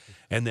crap,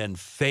 and then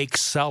fake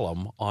sell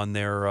them on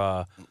their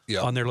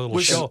little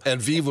show.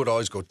 And Viva would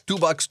always go, $2,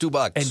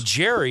 $2. And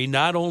Jerry,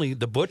 not only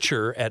the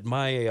butcher at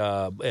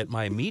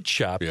my meat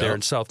shop there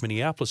in South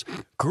Minneapolis,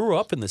 grew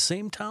up in the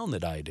same town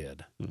that I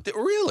did.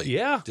 Really?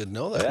 Yeah. Didn't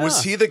know that.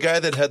 Was he the guy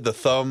that had the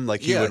thumb?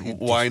 Like he Yeah, would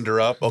wind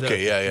her up?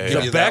 Okay, yeah. Give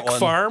The you that Beck one.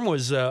 farm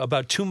was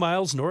about 2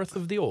 miles north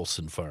of the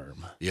Olson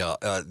farm. Yeah.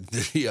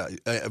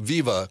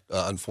 Viva,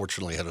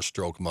 unfortunately, had a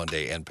stroke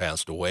Monday and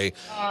passed away.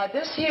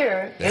 This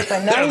here is a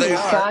There they 90s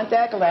are.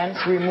 contact lens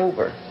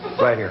remover.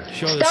 Right here.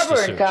 Show this to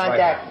Stubborn Sue.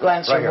 contact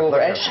lens Right here, remover.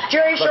 look And here.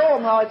 Jerry, show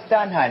them how it's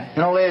done, hon.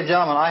 You know, ladies and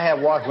gentlemen, I have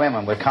watched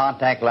women with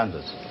contact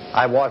lenses.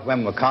 I watch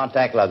women with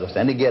contact lenses.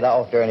 Then they get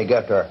out there and they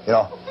get their,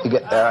 you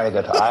get there and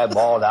you get their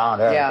eyeball down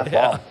there. Yeah. And the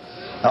ball.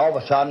 And all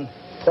of a sudden,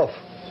 poof,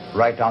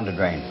 right down the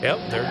drain. Yep,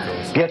 there it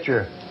goes. Get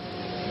your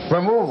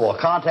removable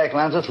contact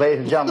lenses, ladies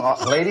and gentlemen.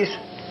 Ladies,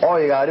 all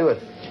you got to do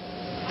is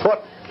put.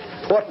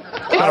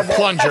 Got a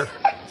plunger.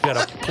 Got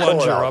a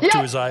plunger up to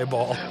Yeah. his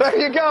eyeball. There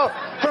you go.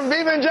 From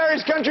Viva and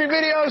Jerry's Country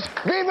Videos,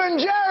 Viva and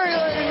Jerry,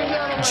 ladies and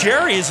gentlemen.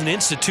 Jerry is an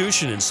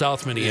institution in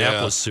South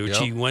Minneapolis, Yeah, Such.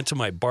 yep. He went to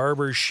my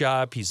barber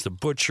shop. He's the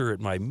butcher at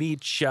my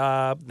meat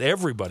shop.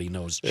 Everybody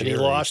knows And Jerry.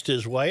 he lost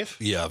his wife?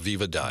 Yeah,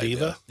 Viva died.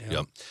 Viva?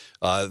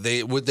 Yeah.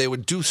 They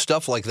would do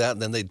stuff like that,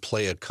 and then they'd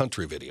play a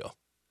country video.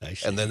 I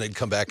see. And then they'd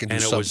come back and do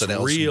And it something was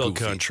else. real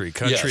goofy. country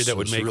Yes, that it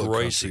would was make real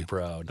Royce country.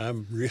 proud.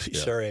 I'm really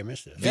sorry I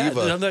missed it.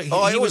 Viva. he It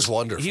was was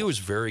wonderful. He was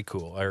very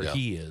cool, or Yeah.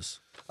 he is.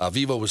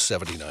 Viva was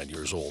 79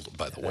 years old,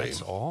 by the way.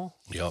 That's all.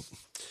 Yep.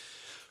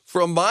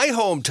 From my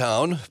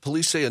hometown,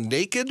 police say a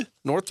naked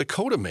North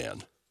Dakota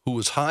man who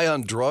was high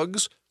on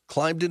drugs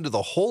climbed into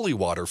the holy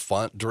water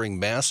font during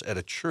Mass at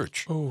a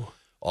church.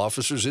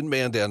 Officers in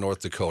Mandan,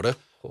 North Dakota,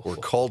 were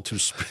called to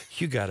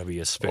You got to be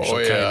a special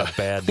kind of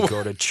bad to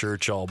go to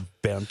church all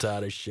bent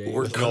out of shape.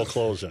 With no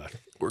clothes on.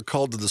 were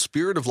called to the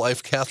Spirit of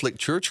Life Catholic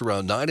Church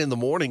around 9 in the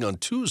morning on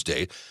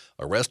Tuesday,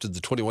 arrested the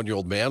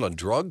 21-year-old man on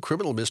drug,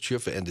 criminal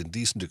mischief, and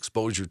indecent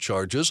exposure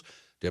charges.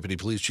 Deputy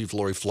Police Chief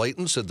Lori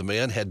Flayton said the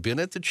man had been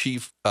at the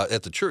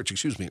church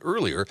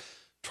earlier,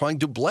 trying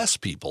to bless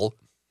people.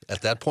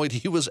 At that point,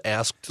 he was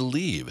asked to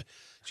leave.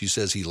 She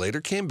says he later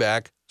came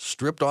back,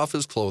 stripped off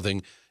his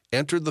clothing,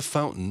 entered the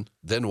fountain,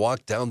 then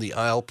walked down the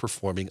aisle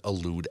performing a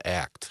lewd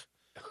act.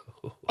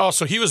 Oh,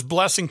 so he was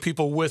blessing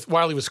people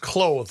while he was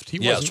clothed. He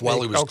Yes, wasn't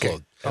while he was okay.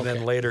 clothed. And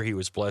then later he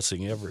was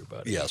blessing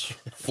everybody. Yes.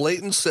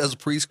 Flayton says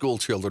preschool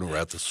children were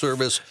at the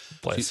service.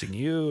 Blessing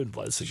you and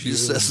blessing she you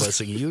says- and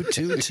blessing you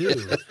too.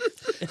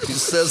 He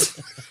says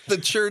the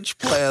church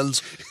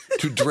plans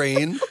to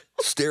drain,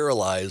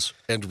 sterilize,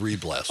 and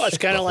re-bless. Well, it's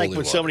kind the of like holy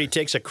when water. somebody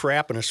takes a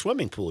crap in a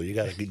swimming pool. You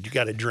got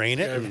to drain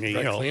it. And,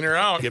 gotta clean her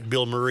out. Get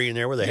Bill Murray in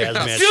there with a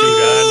hazmat suit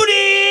on.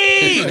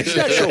 It's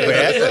not so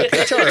bad.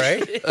 It's all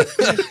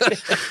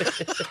right.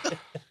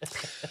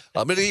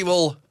 A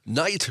medieval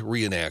knight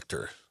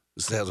reenactor.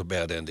 This has a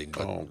bad ending,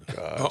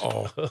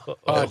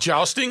 but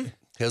Jousting?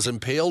 has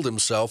impaled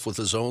himself with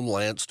his own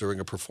lance during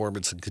a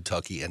performance in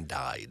Kentucky and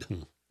died.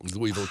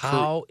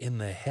 How in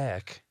the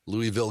heck?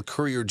 Louisville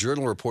Courier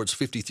Journal reports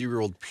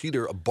 53-year-old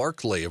Peter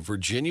Barclay of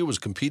Virginia was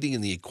competing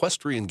in the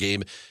equestrian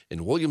game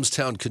in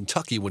Williamstown,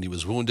 Kentucky when he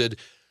was wounded.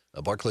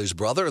 Barclay's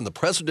brother and the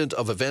president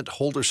of Event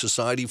Holder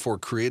Society for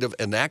Creative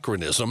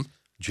Anachronism,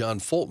 John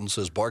Fulton,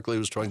 says Barclay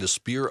was trying to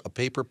spear a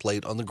paper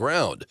plate on the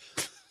ground.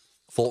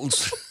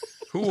 Fulton's...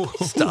 Who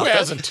Stop it.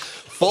 hasn't?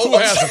 Fulton, Who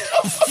hasn't?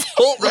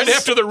 Fulton, Right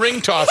after the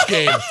ring toss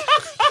game.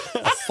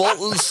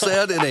 Fulton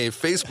said in a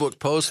Facebook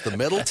post the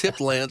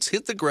metal-tipped lance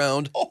hit the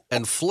ground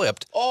and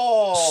flipped,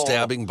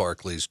 stabbing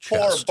Barclay's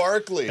chest.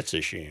 Barkley. That's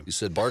a shame. He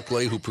said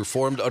Barclay, who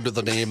performed under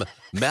the name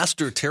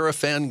Master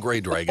Terrafan Grey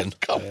Dragon,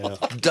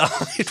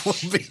 died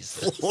when being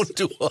flown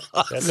to a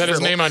hospital. Is that his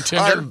name on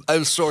Tinder?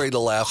 I'm sorry to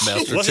laugh,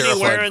 Master Wasn't Terrafan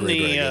he wearing Grey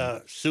the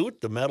Dragon.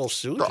 suit, the metal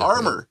suit? The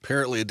armor.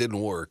 Apparently it didn't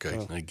work,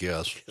 I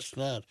guess. It's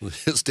not.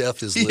 His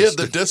death is He had listed.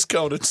 the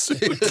discounted suit.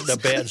 The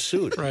bad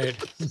suit. Right.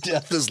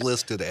 Death is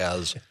listed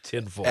as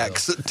Tinfoil.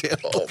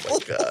 accidental. Oh my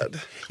God.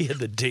 He had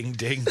the ding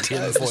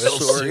tinfoil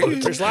sorry.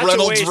 suit. There's lots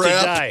Reynolds of ways wrap.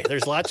 to die.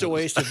 There's lots of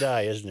ways to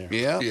die, isn't there?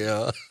 Yeah.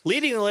 Yeah.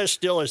 Leading the list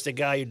still is the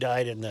guy who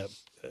died in the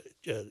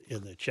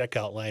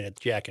checkout line at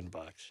Jack in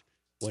Box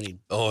when he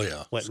Oh,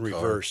 yeah. went in His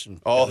car reverse.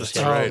 And Oh, got his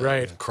that's head- Oh, right.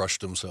 right.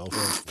 crushed himself.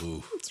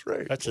 Ooh, That's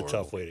right. That's a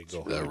tough way to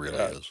go. that really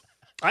is.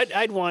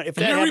 I'd want if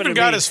He that never happened even to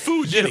got me, his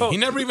food, did he? He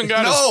never even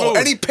got his No, food.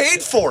 and he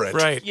paid for it.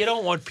 Right. You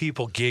don't want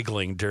people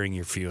giggling during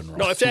your funeral.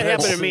 No, if that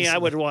happened to me, I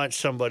would want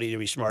somebody to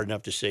be smart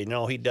enough to say,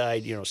 no, he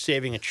died,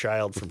 saving a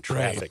child from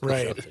traffic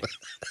Right. or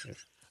something.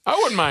 I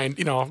wouldn't mind,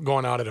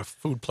 going out at a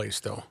food place,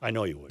 though. I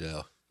know you would.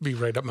 Yeah. Be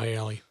right up my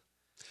alley.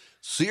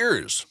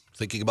 Sears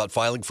thinking about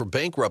filing for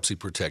bankruptcy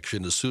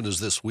protection as soon as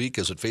this week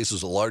as it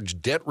faces a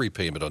large debt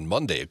repayment on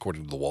Monday,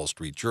 according to the Wall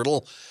Street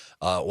Journal.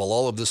 While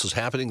all of this is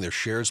happening, their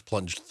shares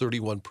plunged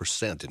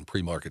 31% in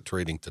pre-market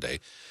trading today.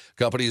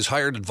 Company has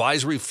hired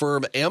advisory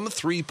firm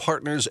M3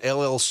 Partners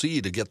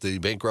LLC to get the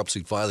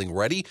bankruptcy filing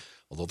ready.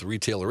 Although the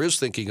retailer is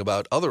thinking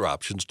about other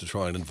options to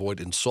try and avoid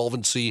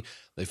insolvency,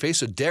 they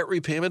face a debt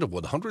repayment of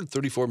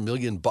 $134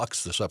 million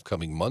this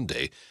upcoming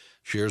Monday.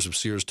 Shares of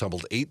Sears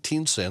tumbled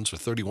 18 cents or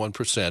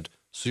 31%.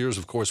 Sears,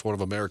 of course, one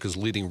of America's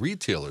leading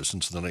retailers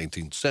since the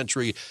 19th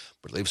century,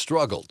 but they've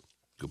struggled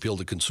to appeal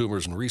to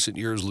consumers in recent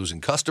years,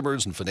 losing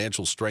customers and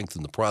financial strength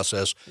in the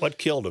process. What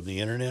killed him? The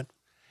internet?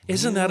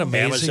 Isn't that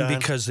amazing? Amazon.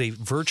 Because they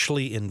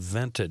virtually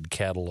invented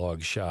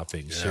catalog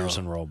shopping, Sears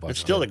and Roebuck. It's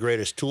still the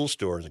greatest tool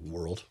store in the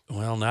world.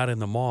 Well, not in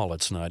the mall.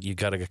 It's not. You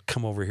got to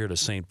come over here to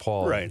St.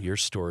 Paul. Right. Your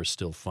store is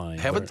still fine.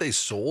 Haven't they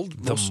sold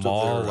The most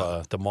mall, of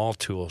their, the mall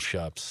tool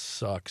shop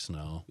sucks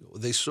now.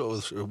 they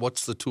sold,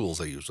 what's the tools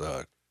they use?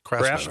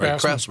 Craftsman. Right?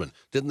 Craftsman.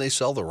 Didn't they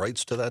sell the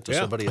rights to that to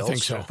somebody else?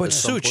 think so. at But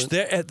some Such,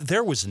 point?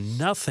 there was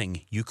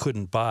nothing you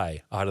couldn't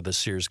buy out of the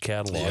Sears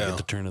catalog Yeah. at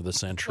the turn of the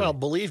century. Well,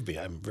 believe me,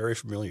 I'm very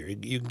familiar.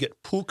 You can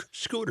get Pook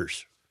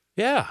scooters.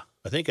 yeah.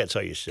 I think that's how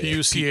you say it.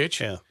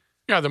 P-U-C-H? Yeah.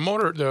 Yeah, the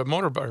motor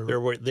bar.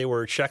 They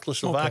were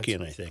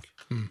Czechoslovakian, I think.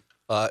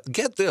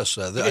 Get this.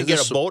 You can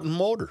get a boat and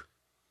motor.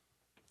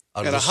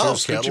 out of And the a Sears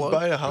house. Could you catalog?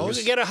 buy a You house?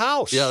 can get a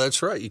house. Yeah,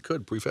 that's right. You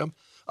could, prefab.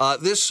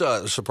 This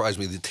surprised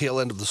me. The tail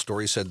end of the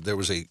story said there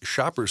was a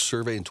shoppers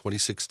survey in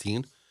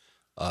 2016.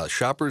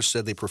 Shoppers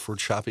said they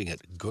preferred shopping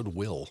at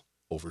Goodwill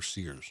over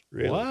Sears.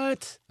 Really?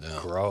 What?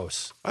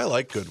 Gross. I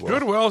like Goodwill.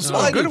 Goodwill's,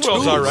 I do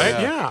Goodwill's too. all right.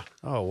 Yeah. Yeah.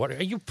 Oh, what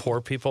are you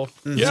poor people?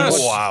 Yes.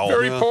 Wow.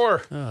 Very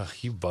poor. Oh,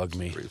 you bug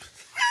me.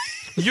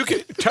 You can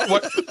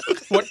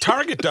what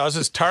Target does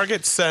is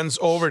Target sends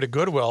over to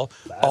Goodwill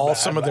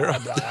some of their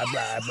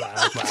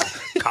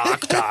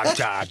Talk,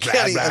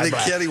 Kenny, I think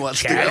Kenny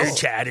wants to go.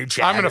 chatter.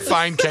 I'm going to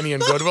find Kenny in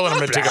Goodwill and I'm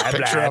going to take a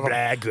picture of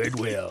him.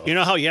 Goodwill. You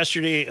know how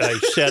yesterday I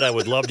said I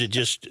would love to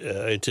just,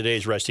 in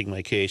today's resting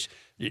my case,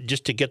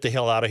 just to get the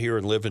hell out of here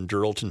and live in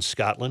Duralton,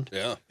 Scotland?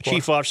 Yeah.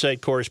 Chief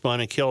Offsite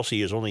Correspondent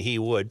Kelsey, as only he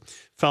would,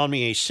 found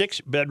me a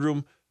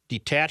 6-bedroom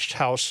detached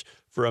house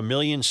for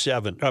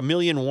 $1.7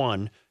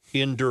 million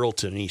in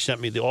Duralton. And he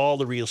sent me all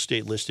the real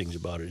estate listings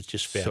about it. It's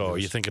just fabulous. So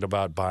you thinking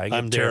about buying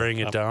I'm it, there. tearing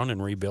it down,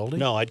 and rebuilding?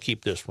 No, I'd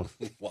keep this one.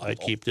 I'd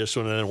keep this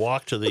one and then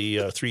walk to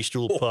the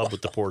Three-Stool Pub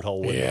with the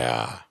porthole window.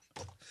 Yeah.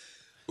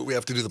 We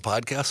have to do the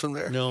podcast from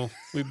there? No,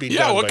 we'd be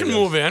Yeah, done we by can then.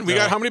 move in. We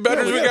got how many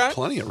bedrooms we got?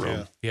 Plenty of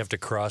room. You have to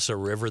cross a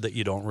river that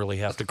you don't really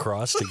have to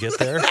cross to get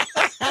there.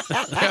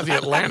 Yeah, the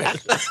Atlantic.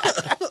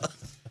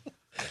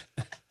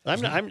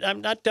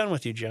 I'm not done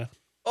with you, John.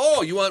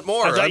 Oh, you want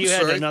more? I thought I'm you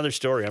had sorry. another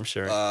story. I'm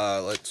sorry.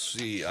 Let's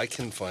see. I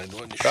can find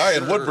one. Guy in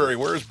Sure. Woodbury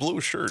wears blue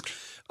shirt.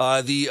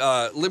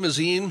 The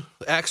limousine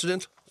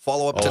accident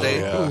follow-up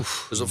today. yeah.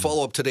 There's a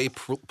follow-up today.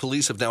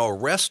 Police have now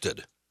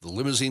arrested the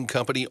limousine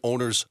company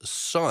owner's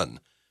son.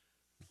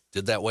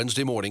 Did that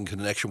Wednesday morning in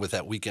connection with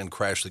that weekend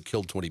crash that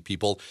killed 20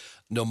 people.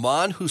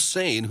 Noman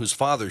Hussein, whose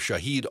father,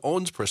 Shahid,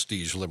 owns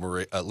Prestige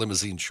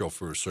Limousine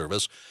Chauffeur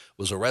Service,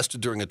 was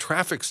arrested during a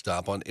traffic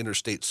stop on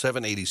Interstate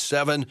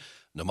 787.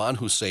 Noman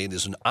Hussein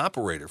is an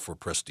operator for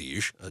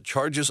Prestige.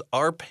 Charges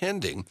are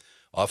pending.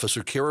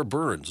 Officer Kara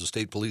Burns, a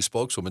state police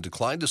spokeswoman,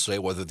 declined to say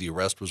whether the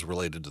arrest was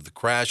related to the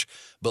crash,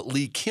 but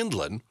Lee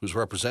Kindlin, who's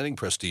representing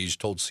Prestige,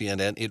 told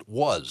CNN it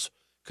was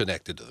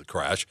connected to the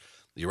crash.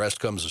 The arrest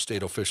comes as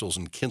state officials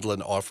and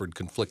Kindlin offered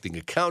conflicting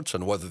accounts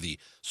on whether the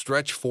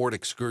stretch Ford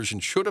excursion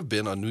should have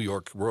been on New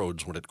York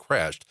roads when it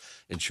crashed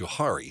in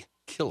Shuhari,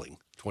 killing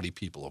 20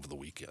 people over the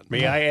weekend.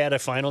 May I add a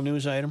final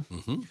news item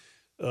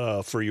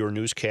for your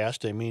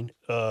newscast? I mean,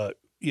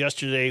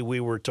 yesterday we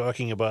were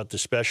talking about the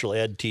special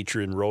ed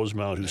teacher in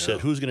Rosemount who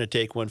said, who's going to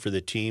take one for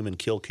the team and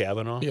kill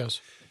Kavanaugh?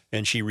 Yes.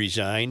 And she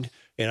resigned.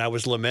 And I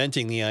was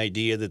lamenting the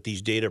idea that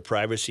these data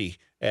privacy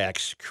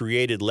acts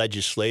created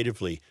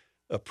legislatively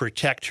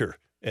protect her,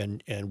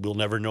 and we'll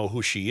never know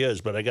who she is.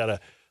 But I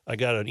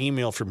got an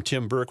email from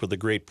Tim Burke with a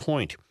great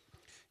point.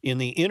 In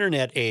the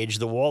internet age,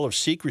 the wall of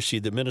secrecy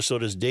that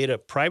Minnesota's Data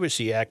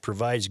Privacy Act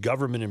provides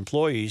government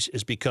employees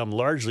has become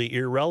largely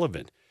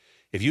irrelevant.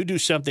 If you do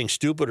something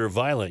stupid or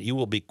violent, you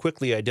will be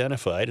quickly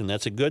identified, and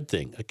that's a good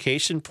thing. A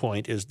case in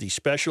point is the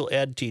special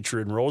ed teacher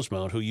in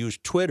Rosemount who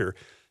used Twitter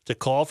to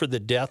call for the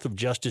death of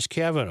Justice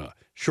Kavanaugh.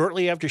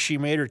 Shortly after she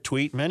made her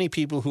tweet, many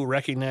people who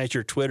recognized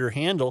her Twitter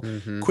handle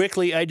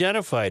quickly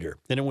identified her,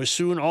 and it was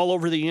soon all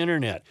over the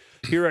internet.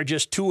 Here are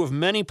just two of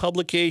many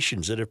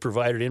publications that have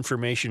provided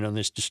information on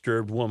this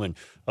disturbed woman.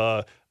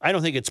 I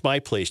don't think it's my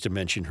place to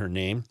mention her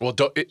name. Well,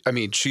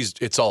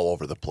 it's all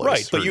over the place.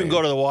 Right, but her you can name.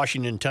 go to the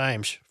Washington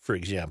Times, for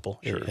example,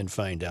 and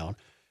find out.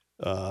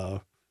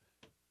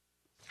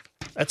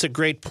 That's a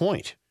great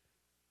point.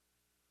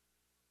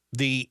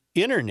 The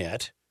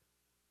internet,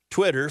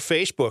 Twitter,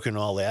 Facebook, and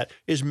all that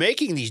is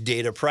making these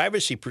data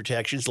privacy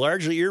protections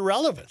largely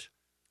irrelevant.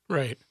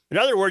 Right. In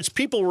other words,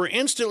 people were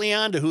instantly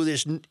on to who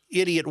this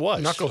idiot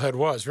was. Knucklehead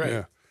was, right.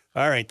 Yeah.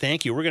 All right,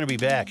 thank you. We're going to be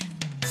back.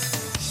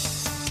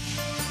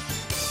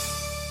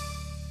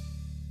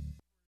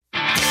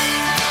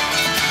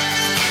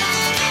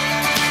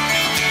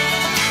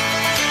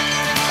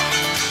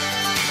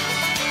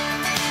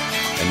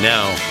 And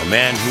now, a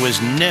man who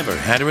has never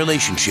had a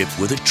relationship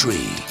with a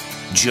tree,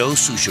 Joe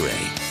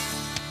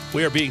Souchere.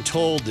 We are being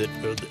told that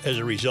as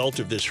a result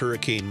of this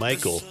Hurricane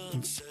Michael,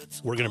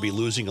 we're going to be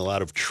losing a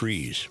lot of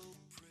trees.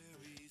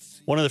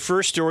 One of the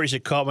first stories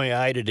that caught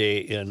my eye today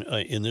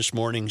in this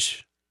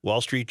morning's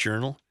Wall Street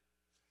Journal,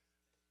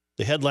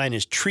 the headline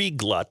is "Tree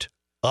Glut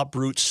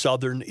Uproots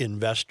Southern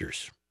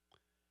Investors."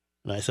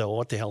 And I thought, well,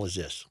 what the hell is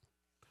this?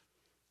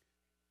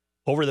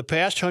 Over the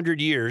past 100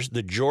 years,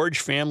 the George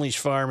family's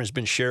farm has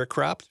been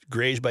sharecropped,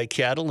 grazed by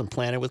cattle, and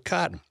planted with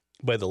cotton.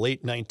 By the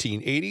late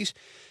 1980s,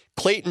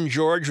 Clayton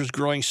George was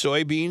growing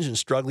soybeans and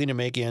struggling to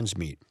make ends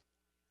meet.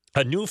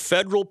 A new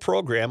federal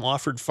program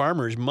offered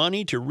farmers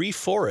money to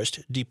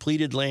reforest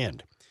depleted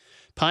land.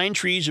 Pine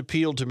trees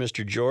appealed to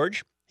Mr.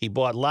 George. He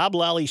bought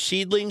loblolly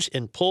seedlings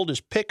and pulled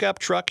his pickup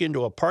truck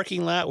into a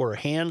parking lot where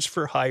Hands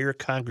for Hire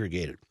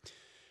congregated.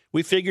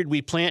 We figured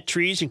we'd plant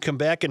trees and come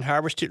back and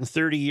harvest it in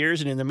 30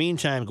 years, and in the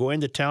meantime, go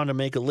into town to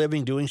make a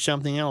living doing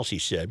something else, he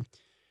said.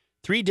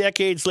 3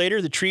 decades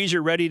later, the trees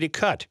are ready to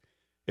cut,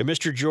 and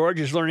Mr. George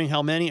is learning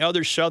how many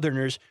other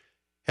Southerners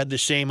had the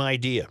same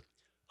idea.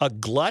 A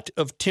glut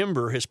of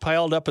timber has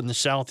piled up in the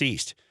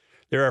Southeast.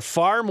 There are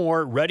far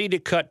more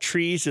ready-to-cut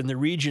trees than the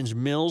region's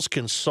mills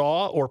can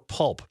saw or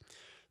pulp.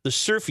 The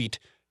surfeit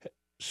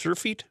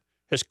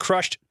has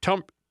crushed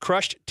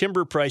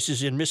timber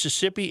prices in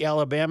Mississippi,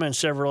 Alabama, and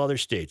several other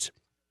states.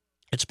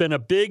 It's been a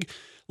big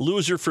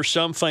loser for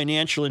some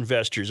financial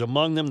investors,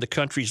 among them the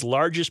country's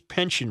largest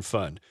pension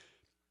fund.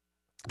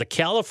 The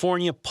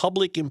California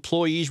Public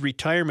Employees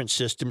Retirement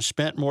System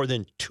spent more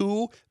than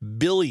 $2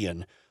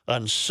 billion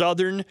on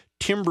southern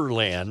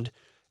timberland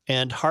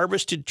and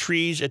harvested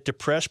trees at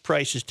depressed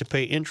prices to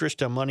pay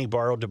interest on money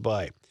borrowed to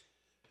buy.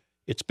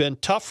 It's been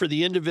tough for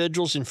the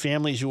individuals and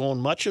families who own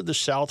much of the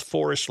South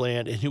forest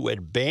land and who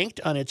had banked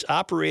on its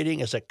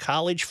operating as a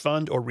college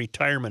fund or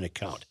retirement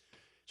account.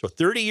 So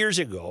 30 years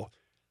ago,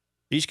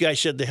 these guys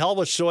said, the hell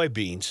with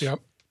soybeans. Yep.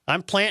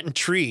 I'm planting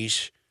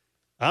trees.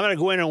 I'm going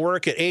to go in and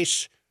work at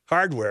Ace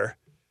Hardware,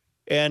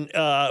 and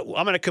I'm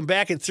going to come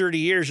back in 30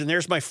 years, and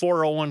there's my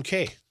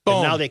 401k. Boom.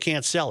 And now they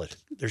can't sell it.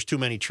 There's too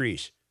many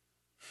trees.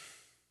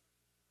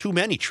 Too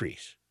many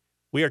trees.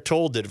 We are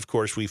told that, of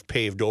course, we've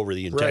paved over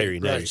the entire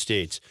United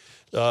States.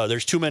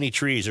 There's too many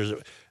trees.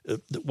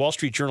 The Wall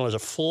Street Journal has a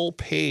full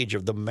page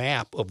of the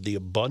map of the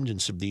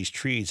abundance of these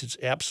trees. It's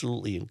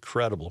absolutely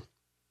incredible.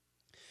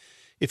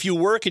 If you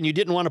work and you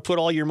didn't want to put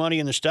all your money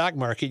in the stock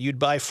market, you'd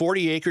buy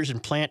 40 acres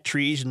and plant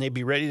trees, and they'd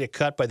be ready to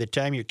cut by the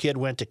time your kid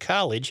went to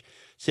college,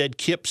 said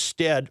Kip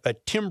Stead, a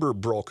timber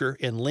broker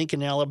in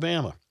Lincoln,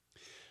 Alabama.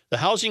 The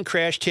housing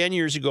crash 10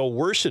 years ago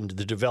worsened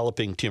the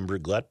developing timber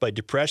glut by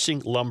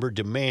depressing lumber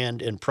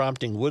demand and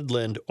prompting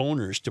woodland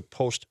owners to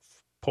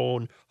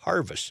postpone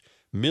harvests.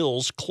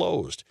 Mills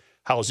closed.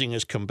 Housing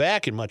has come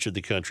back in much of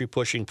the country,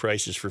 pushing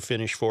prices for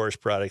finished forest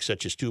products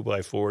such as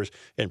 2x4s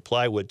and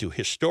plywood to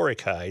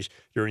historic highs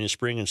during the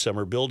spring and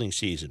summer building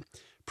season.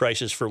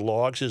 Prices for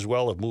logs as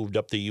well have moved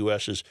up the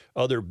U.S.'s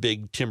other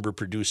big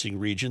timber-producing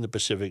region, the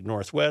Pacific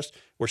Northwest,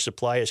 where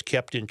supply is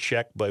kept in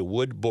check by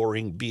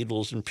wood-boring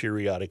beetles and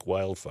periodic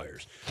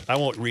wildfires. I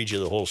won't read you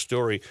the whole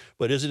story,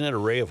 but isn't it a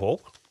ray of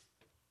hope?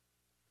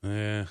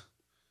 Yeah.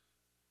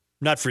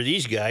 Not for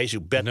these guys who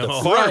bet the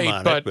farm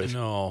on but it.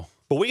 No.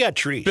 But we got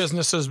trees.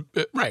 Businesses,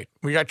 right.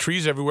 We got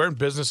trees everywhere, and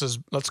businesses,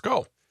 let's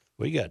go.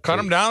 We got Cut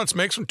trees. them down, let's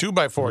make some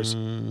 2x4s.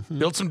 Mm-hmm.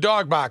 Build some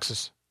dog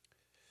boxes.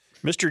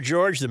 Mr.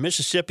 George, the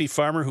Mississippi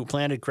farmer who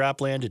planted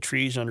cropland to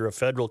trees under a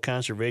federal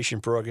conservation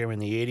program in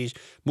the 80s,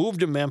 moved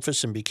to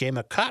Memphis and became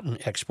a cotton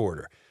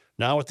exporter.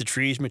 Now with the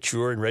trees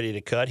mature and ready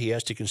to cut, he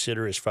has to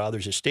consider his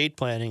father's estate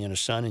planning and a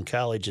son in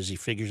college as he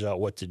figures out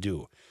what to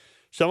do.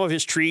 Some of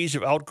his trees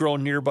have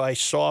outgrown nearby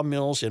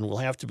sawmills and will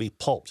have to be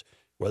pulped.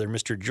 Whether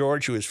Mr.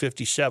 George, who is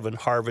 57,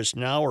 harvests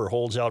now or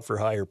holds out for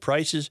higher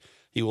prices,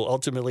 he will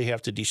ultimately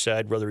have to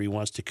decide whether he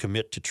wants to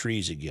commit to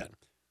trees again.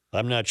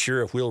 I'm not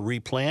sure if we'll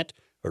replant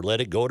or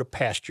let it go to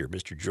pasture,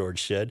 Mr.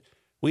 George said.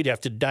 We'd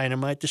have to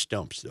dynamite the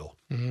stumps, though.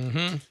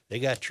 Mm-hmm. They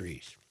got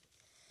trees.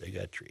 They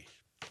got trees.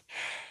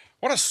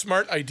 What a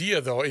smart idea,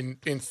 though, in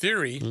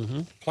theory.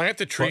 Mm-hmm. Plant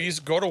the trees,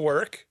 go to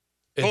work.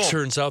 It Boom.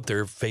 turns out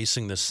they're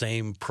facing the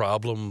same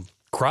problem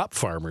crop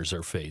farmers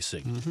are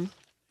facing. Mm-hmm.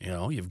 You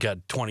know, you've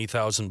got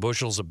 20,000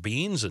 bushels of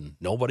beans and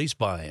nobody's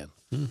buying.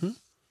 Mm-hmm.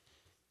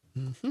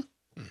 Mm-hmm.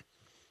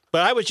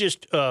 But I was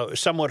just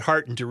somewhat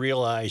heartened to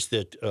realize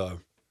that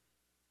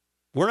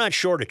we're not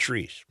short of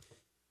trees.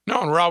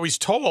 No, and we're always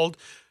told,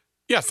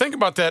 Yeah, think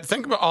about that.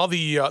 Think about all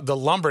the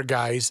lumber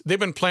guys. They've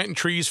been planting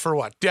trees for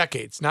what?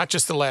 Decades, not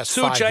just the last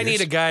 5 years. Such, I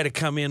need a guy to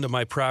come into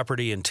my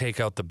property and take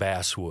out the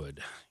basswood.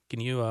 Can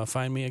you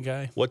find me a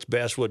guy? What's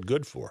basswood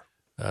good for?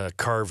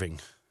 Carving.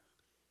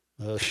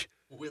 I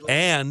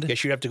And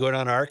guess you'd have to go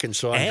down to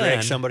Arkansas and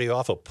drag somebody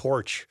off a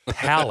porch.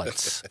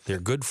 pallets. They're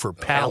good for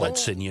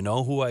pallets. And you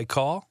know who I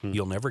call?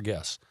 You'll never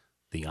guess.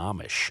 The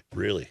Amish.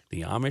 Really?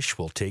 The Amish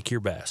will take your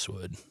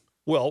basswood.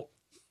 Well,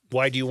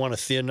 why do you want to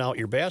thin out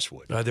your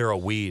basswood? They're a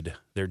weed.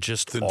 They're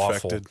just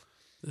Infected.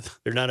 awful.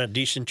 They're not a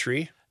decent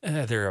tree?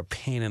 They're a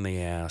pain in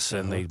the ass,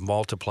 and they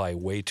multiply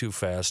way too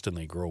fast, and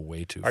they grow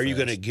way too fast. Are you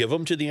going to give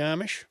them to the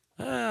Amish?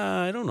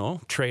 I don't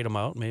know. Trade them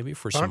out maybe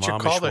for Why some don't you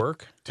call Amish it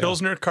work.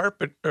 Tilsner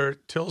Carpet or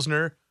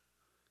Tilsner?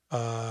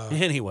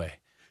 Anyway,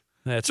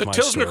 that's The my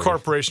Tilsner story.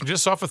 Corporation,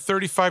 just off of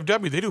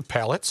 35W. They do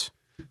pallets.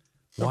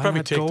 They'll Why probably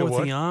not take go the with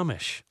wood. the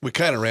Amish? We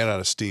kind of ran out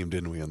of steam,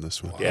 didn't we, on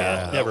this one?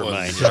 Yeah, never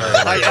mind.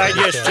 I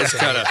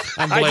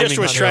I just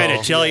was trying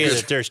to tell you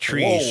that there's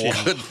trees.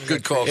 Whoa,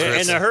 good call, And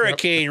Chris. the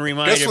hurricane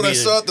reminded Guess what me I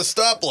saw at the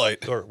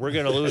stoplight? that we're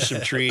going to lose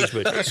some trees,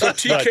 but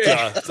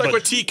TK, it's like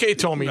what TK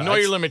told me. Know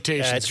your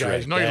limitations, that's guys.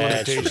 right. Know your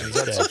That's limitations.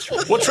 right. That's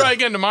right. We'll try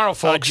again tomorrow,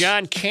 folks.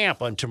 John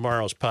Camp on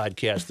tomorrow's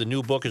podcast. The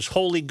new book is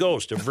Holy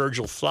Ghost, a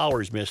Virgil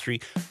Flowers mystery.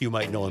 You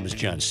might know him as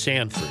John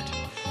Sanford.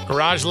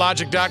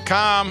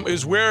 GarageLogic.com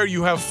is where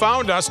you have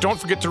found us. Don't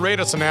forget to rate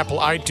us on Apple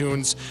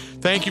iTunes.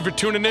 Thank you for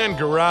tuning in.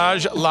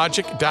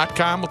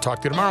 GarageLogic.com. We'll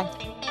talk to you tomorrow.